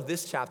title of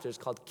this chapter is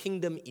called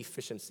Kingdom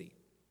Efficiency.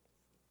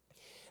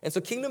 And so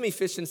kingdom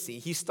efficiency,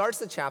 he starts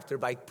the chapter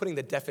by putting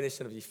the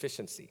definition of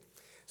efficiency.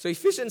 So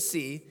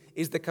efficiency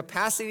is the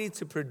capacity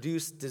to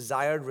produce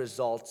desired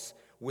results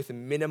with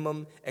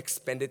minimum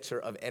expenditure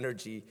of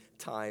energy,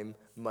 time,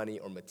 money,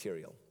 or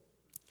material.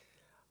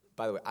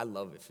 By the way, I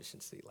love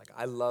efficiency. Like,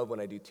 I love when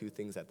I do 2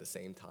 things at the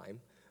same time.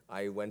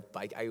 I live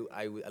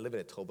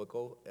in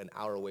Etobicoke, an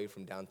hour away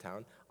from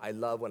downtown. I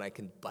love when I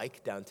can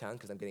bike downtown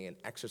because I'm getting an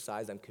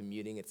exercise. I'm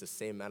commuting. It's the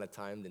same amount of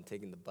time than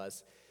taking the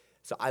bus.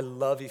 So I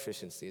love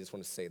efficiency. I just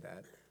want to say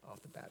that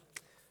off the bat.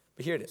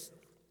 But here it is.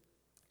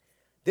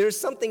 There is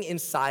something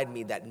inside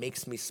me that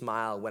makes me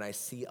smile when I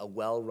see a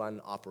well-run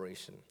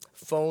operation.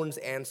 Phones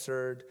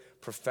answered,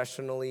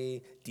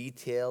 professionally,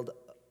 details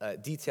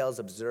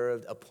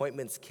observed,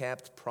 appointments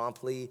kept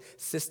promptly,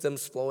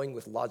 systems flowing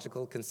with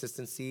logical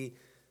consistency.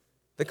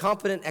 The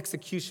competent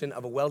execution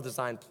of a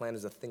well-designed plan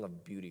is a thing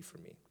of beauty for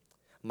me.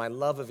 My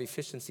love of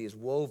efficiency is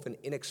woven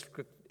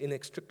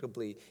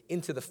inextricably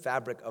into the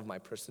fabric of my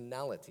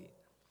personality.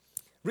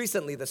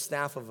 Recently, the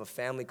staff of a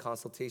family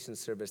consultation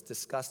service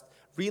discussed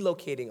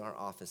relocating our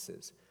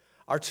offices.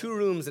 Our 2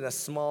 rooms in a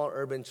small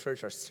urban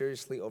church are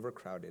seriously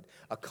overcrowded.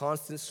 A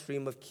constant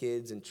stream of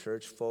kids and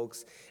church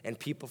folks and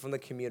people from the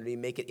community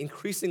make it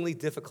increasingly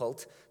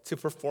difficult to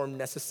perform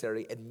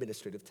necessary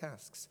administrative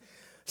tasks.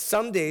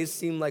 Some days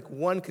seem like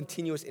one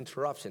continuous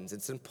interruption.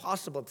 It's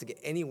impossible to get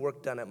any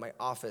work done at my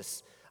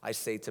office, I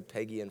say to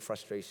Peggy in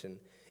frustration.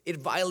 It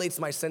violates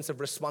my sense of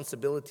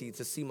responsibility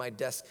to see my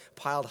desk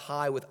piled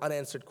high with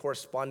unanswered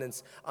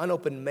correspondence,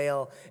 unopened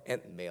mail,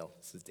 and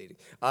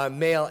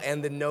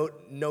the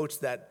notes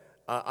that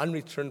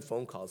unreturned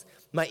phone calls.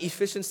 My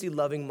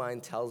efficiency-loving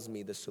mind tells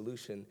me the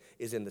solution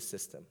is in the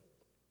system.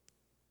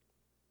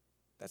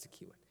 That's a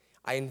key one.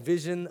 I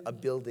envision a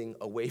building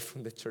away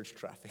from the church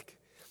traffic.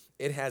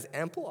 It has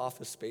ample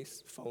office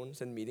space, phones,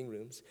 and meeting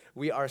rooms.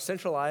 We are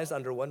centralized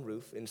under one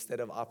roof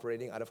instead of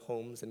operating out of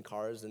homes and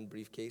cars and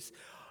briefcase.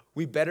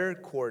 We better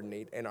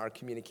coordinate in our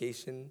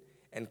communication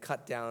and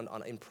cut down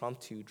on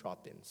impromptu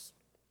drop-ins.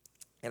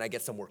 And I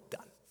get some work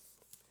done.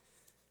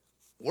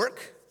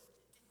 Work?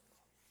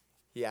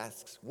 He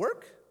asks,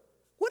 work?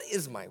 What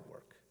is my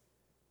work?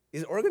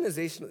 Is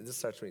organizational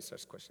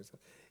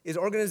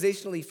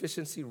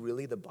efficiency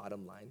really the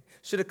bottom line?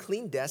 Should a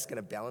clean desk and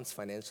a balanced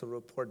financial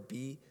report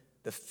be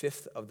the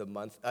 5th of the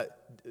month,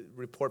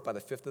 report by the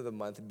 5th of the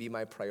month be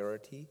my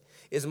priority?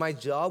 Is my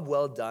job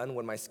well done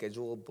when my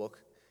schedule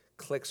book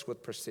clicks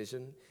with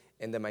precision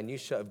and the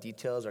minutiae of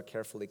details are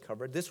carefully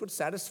covered? This would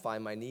satisfy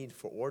my need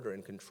for order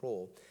and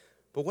control.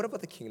 But what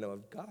about the kingdom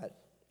of God?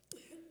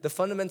 The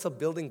fundamental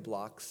building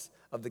blocks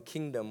of the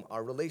kingdom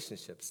are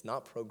relationships,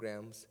 not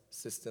programs,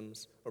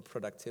 systems, or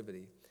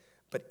productivity,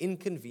 but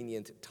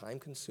inconvenient,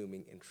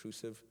 time-consuming,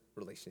 intrusive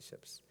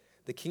relationships.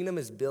 The kingdom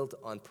is built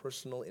on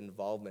personal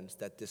involvements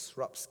that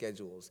disrupt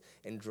schedules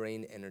and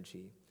drain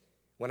energy.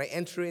 When I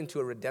enter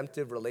into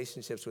redemptive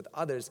relationships with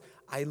others,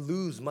 I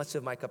lose much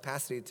of my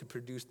capacity to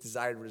produce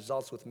desired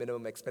results with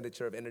minimum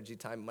expenditure of energy,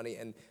 time, money,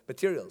 and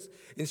materials.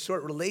 In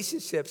short,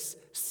 relationships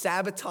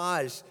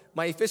sabotage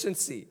my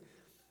efficiency.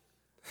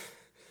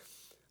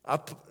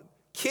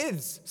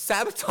 Kids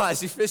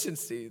sabotage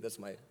efficiency. That's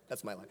my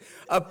line.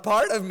 A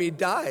part of me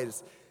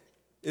dies.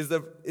 Is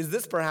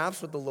this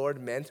perhaps what the Lord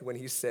meant when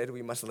he said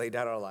we must lay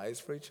down our lives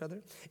for each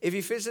other? If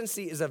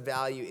efficiency is a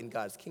value in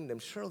God's kingdom,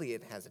 surely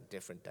it has a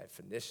different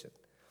definition.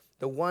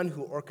 The one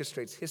who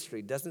orchestrates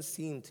history doesn't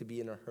seem to be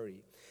in a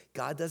hurry.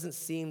 God doesn't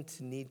seem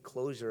to need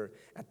closure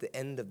at the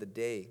end of the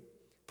day.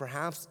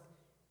 Perhaps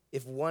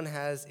if one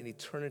has an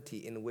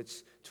eternity in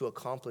which to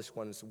accomplish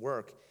one's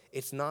work,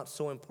 it's not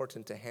so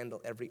important to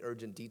handle every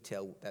urgent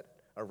detail that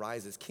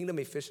arises. Kingdom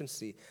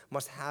efficiency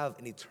must have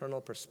an eternal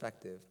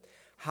perspective.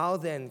 How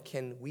then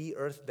can we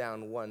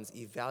earthbound ones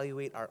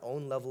evaluate our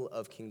own level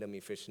of kingdom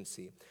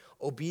efficiency?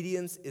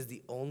 Obedience is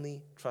the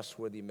only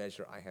trustworthy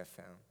measure I have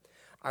found.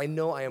 I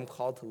know I am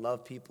called to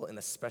love people, in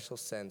a special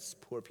sense,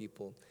 poor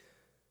people.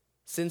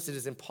 Since it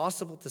is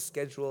impossible to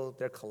schedule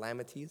their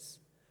calamities,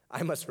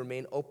 I must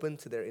remain open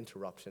to their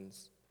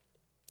interruptions.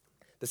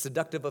 The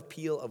seductive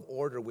appeal of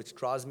order which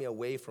draws me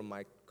away from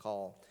my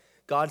call.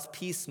 God's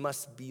peace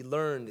must be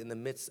learned in the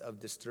midst of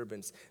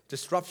disturbance.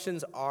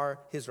 Disruptions are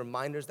his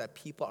reminders that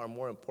people are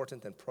more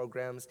important than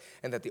programs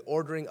and that the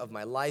ordering of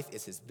my life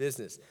is his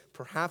business.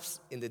 Perhaps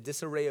in the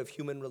disarray of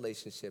human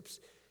relationships,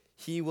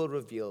 he will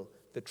reveal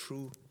the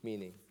true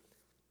meaning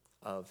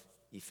of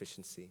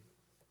efficiency.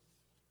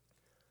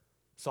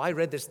 So I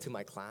read this to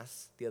my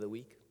class the other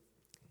week,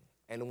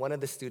 and one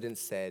of the students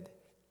said,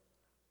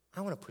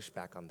 I want to push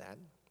back on that.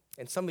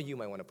 And some of you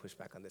might want to push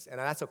back on this, and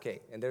that's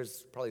okay, and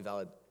there's probably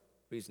valid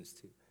reasons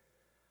too.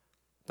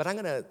 But I'm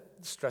going to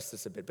stress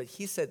this a bit. But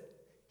he said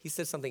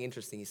something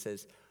interesting. He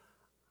says,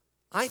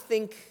 I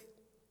think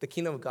the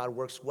kingdom of God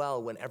works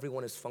well when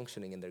everyone is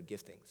functioning in their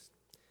giftings.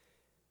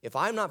 If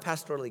I'm not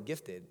pastorally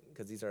gifted,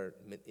 because these are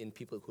in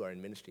people who are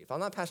in ministry, if I'm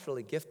not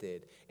pastorally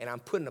gifted and I'm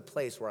put in a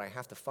place where I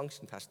have to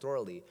function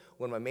pastorally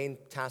when my main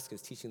task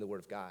is teaching the Word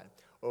of God,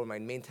 or when my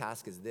main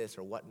task is this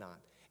or whatnot,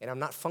 and I'm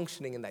not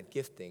functioning in that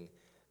gifting,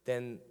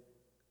 then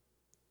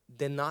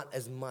not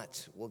as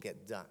much will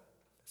get done.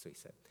 That's what he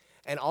said.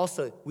 And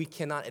also, we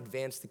cannot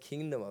advance the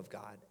kingdom of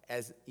God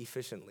as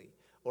efficiently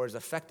or as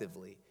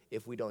effectively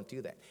if we don't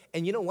do that.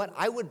 And you know what?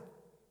 I would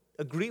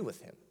agree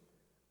with him.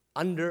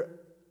 Under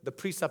the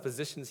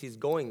presuppositions he's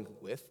going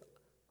with,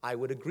 I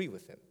would agree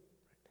with him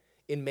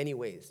in many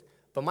ways.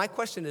 But my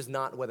question is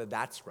not whether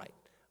that's right.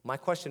 My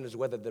question is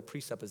whether the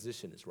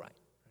presupposition is right.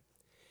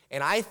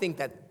 And I think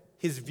that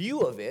his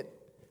view of it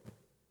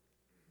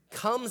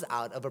comes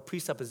out of a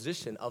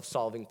presupposition of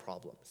solving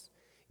problems,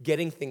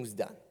 getting things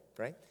done,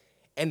 right?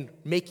 And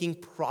making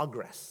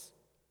progress.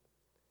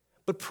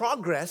 But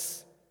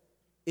progress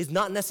is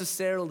not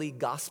necessarily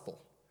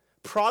gospel.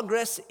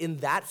 Progress in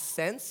that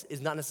sense is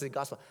not necessarily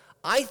gospel.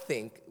 I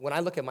think, when I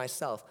look at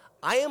myself,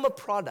 I am a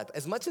product.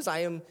 As much as I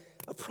am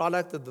a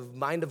product of the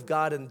mind of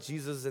God and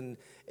Jesus and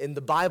in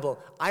the Bible,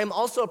 I am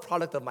also a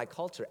product of my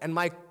culture. And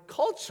my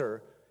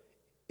culture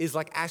is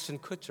like Ashton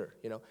Kutcher,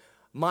 you know.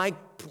 My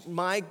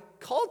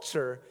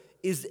culture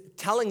is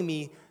telling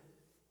me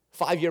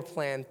 5-year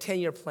plan,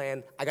 10-year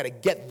plan, I got to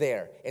get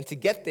there. And to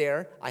get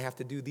there, I have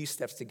to do these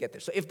steps to get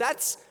there. So if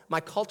that's my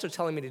culture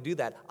telling me to do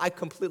that, I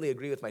completely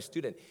agree with my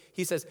student.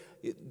 He says,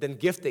 then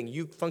gifting,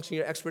 you function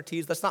your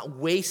expertise. Let's not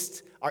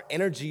waste our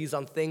energies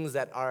on things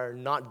that are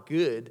not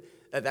good,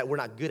 that we're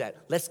not good at.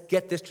 Let's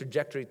get this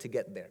trajectory to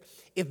get there.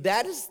 If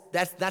that's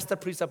the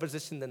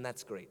presupposition, then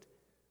that's great.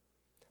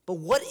 But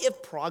what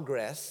if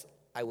progress,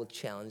 I will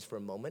challenge for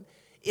a moment,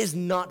 is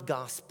not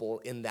gospel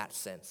in that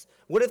sense?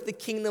 What if the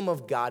kingdom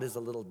of God is a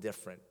little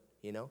different,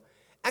 you know?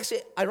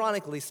 Actually,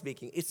 ironically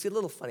speaking, it's a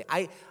little funny.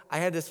 I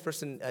had this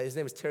person, his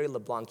name is Terry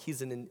LeBlanc.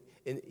 He's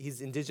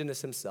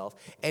indigenous himself.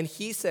 And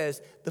he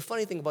says, the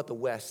funny thing about the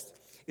West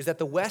is that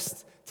the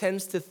West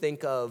tends to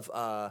think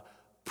of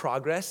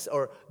progress,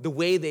 or the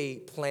way they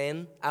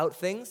plan out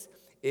things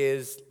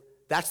is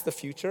that's the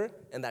future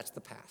and that's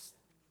the past.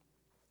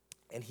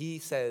 And he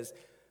says,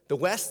 the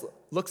West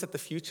looks at the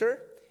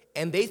future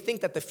and they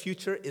think that the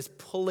future is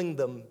pulling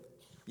them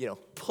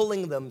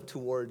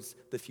towards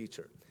the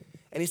future.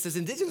 And he says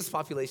indigenous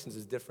populations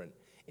is different.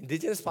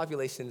 Indigenous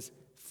populations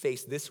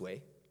face this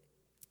way,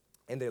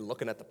 and they're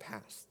looking at the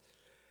past.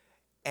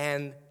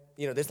 And,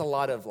 you know, there's a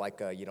lot of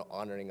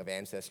honoring of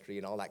ancestry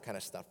and all that kind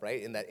of stuff,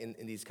 right?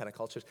 In these kind of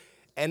cultures.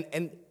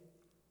 And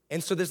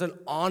so there's an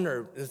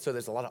honor, so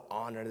there's a lot of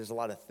honor, there's a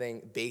lot of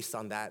thing based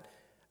on that.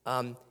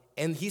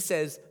 And he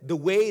says the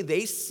way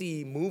they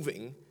see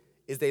moving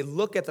is they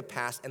look at the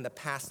past, and the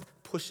past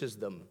pushes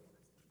them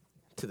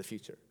to the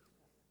future,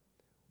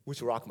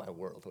 which rocked my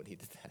world when he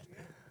did that.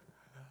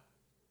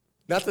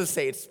 Not to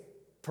say it's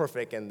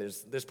perfect, and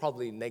there's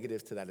probably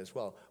negatives to that as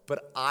well,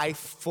 but I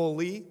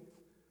fully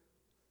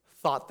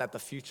thought that the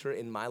future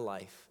in my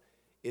life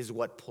is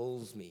what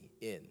pulls me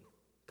in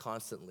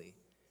constantly,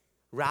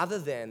 rather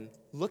than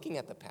looking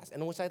at the past.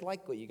 And which I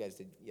like what you guys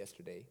did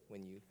yesterday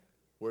when you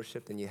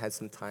worshiped and you had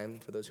some time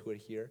for those who are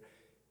here.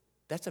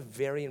 That's a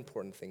very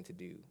important thing to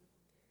do.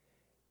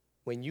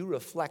 When you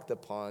reflect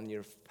upon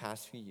your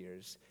past few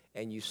years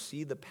and you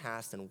see the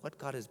past and what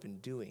God has been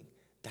doing,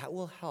 that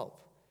will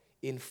help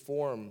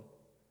inform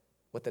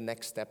what the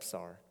next steps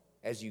are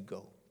as you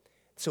go.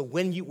 So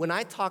when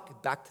I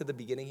talk back to the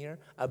beginning here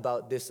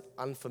about this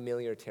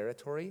unfamiliar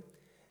territory,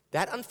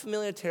 that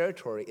unfamiliar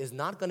territory is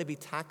not going to be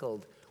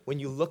tackled when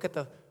you look at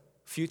the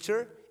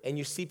future and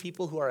you see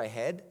people who are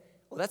ahead.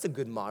 Well, that's a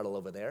good model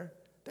over there.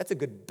 That's a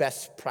good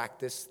best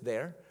practice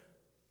there.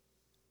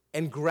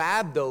 And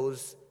grab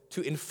those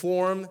to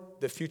inform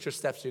the future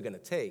steps you're going to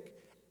take.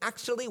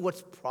 Actually,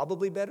 what's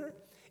probably better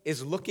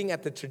is looking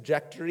at the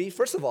trajectory.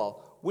 First of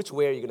all, which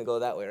way are you going to go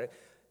that way, right?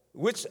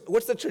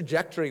 What's the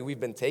trajectory we've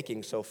been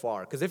taking so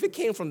far? Because if it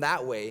came from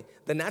that way,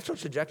 the natural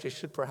trajectory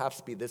should perhaps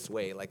be this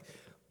way. Like,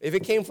 If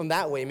it came from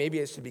that way, maybe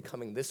it should be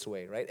coming this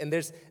way, right? And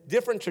there's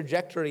different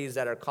trajectories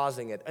that are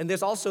causing it. And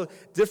there's also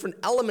different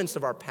elements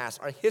of our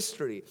past, our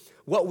history,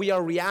 what we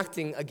are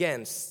reacting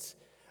against.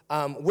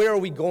 Where are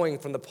we going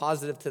from the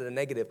positive to the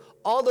negative?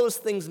 All those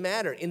things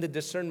matter in the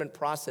discernment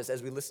process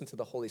as we listen to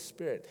the Holy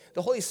Spirit.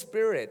 The Holy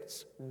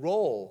Spirit's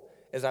role,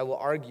 as I will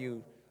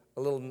argue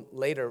a little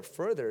later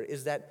further,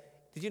 is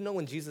that, did you know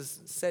when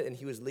Jesus said, and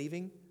he was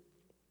leaving?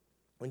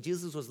 When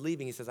Jesus was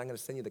leaving, he says, I'm going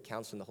to send you the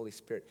Counselor and the Holy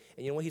Spirit.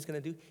 And you know what he's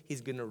going to do?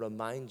 He's going to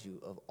remind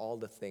you of all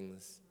the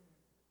things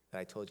that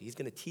I told you. He's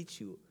going to teach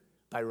you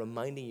by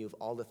reminding you of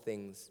all the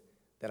things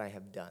that I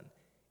have done.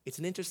 It's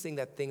an interesting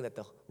thing that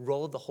the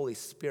role of the Holy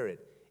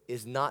Spirit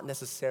is not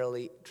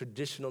necessarily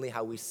traditionally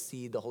how we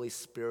see the Holy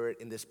Spirit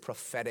in this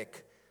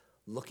prophetic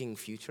looking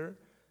future.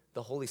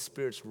 The Holy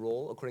Spirit's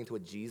role, according to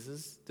what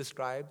Jesus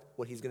described,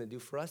 what he's going to do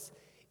for us,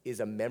 is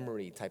a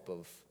memory type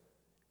of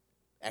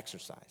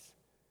exercise.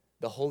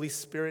 The Holy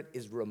Spirit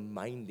is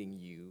reminding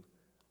you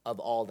of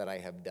all that I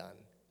have done.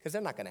 Because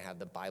they're not going to have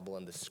the Bible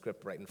and the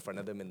script right in front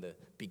of them in the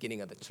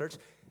beginning of the church.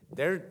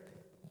 They're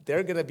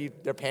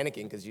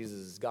panicking because Jesus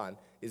is going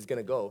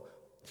to go.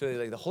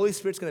 So the Holy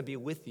Spirit's going to be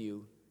with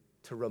you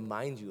to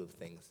remind you of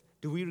things.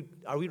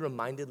 Are we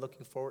reminded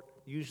looking forward?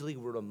 Usually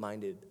we're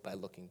reminded by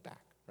looking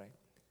back, right?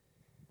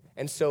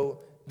 And so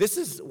this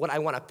is what I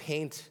want to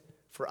paint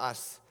for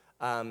us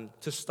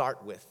to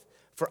start with.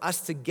 For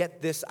us to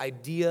get this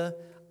idea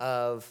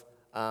of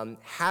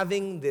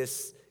having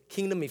this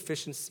kingdom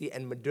efficiency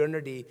and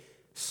modernity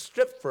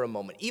stripped for a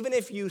moment. Even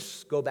if you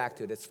go back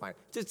to it, it's fine.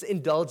 Just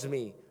indulge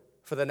me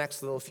for the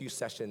next little few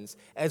sessions.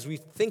 As we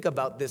think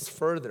about this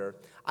further,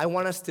 I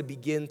want us to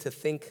begin to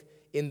think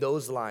in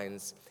those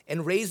lines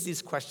and raise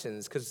these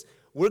questions, because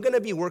we're going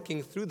to be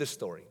working through the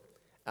story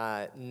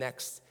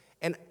next.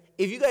 And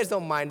if you guys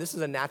don't mind, this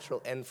is a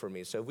natural end for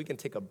me. So if we can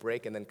take a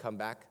break and then come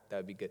back, that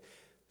would be good.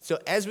 So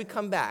as we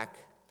come back,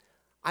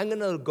 I'm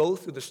going to go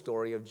through the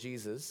story of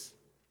Jesus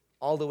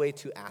all the way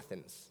to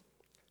Athens.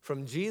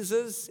 From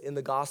Jesus in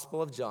the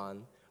Gospel of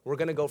John, we're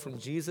going to go from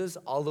Jesus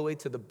all the way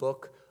to the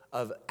book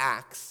of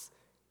Acts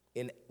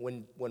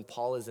when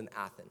Paul is in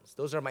Athens.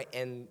 Those are my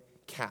end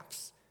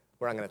caps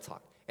where I'm going to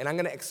talk. And I'm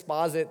going to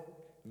exposit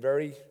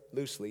very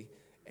loosely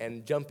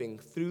and jumping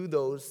through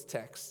those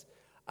texts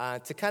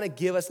to kind of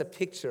give us a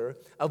picture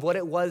of what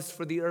it was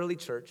for the early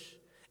church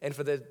and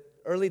for the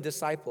early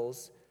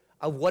disciples,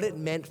 of what it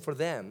meant for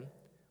them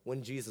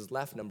when Jesus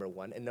left, number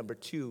one, and number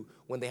two,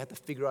 when they had to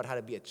figure out how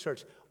to be a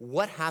church.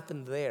 What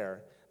happened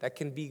there that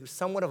can be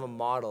somewhat of a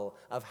model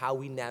of how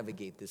we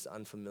navigate this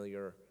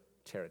unfamiliar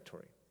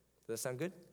territory? Does that sound good?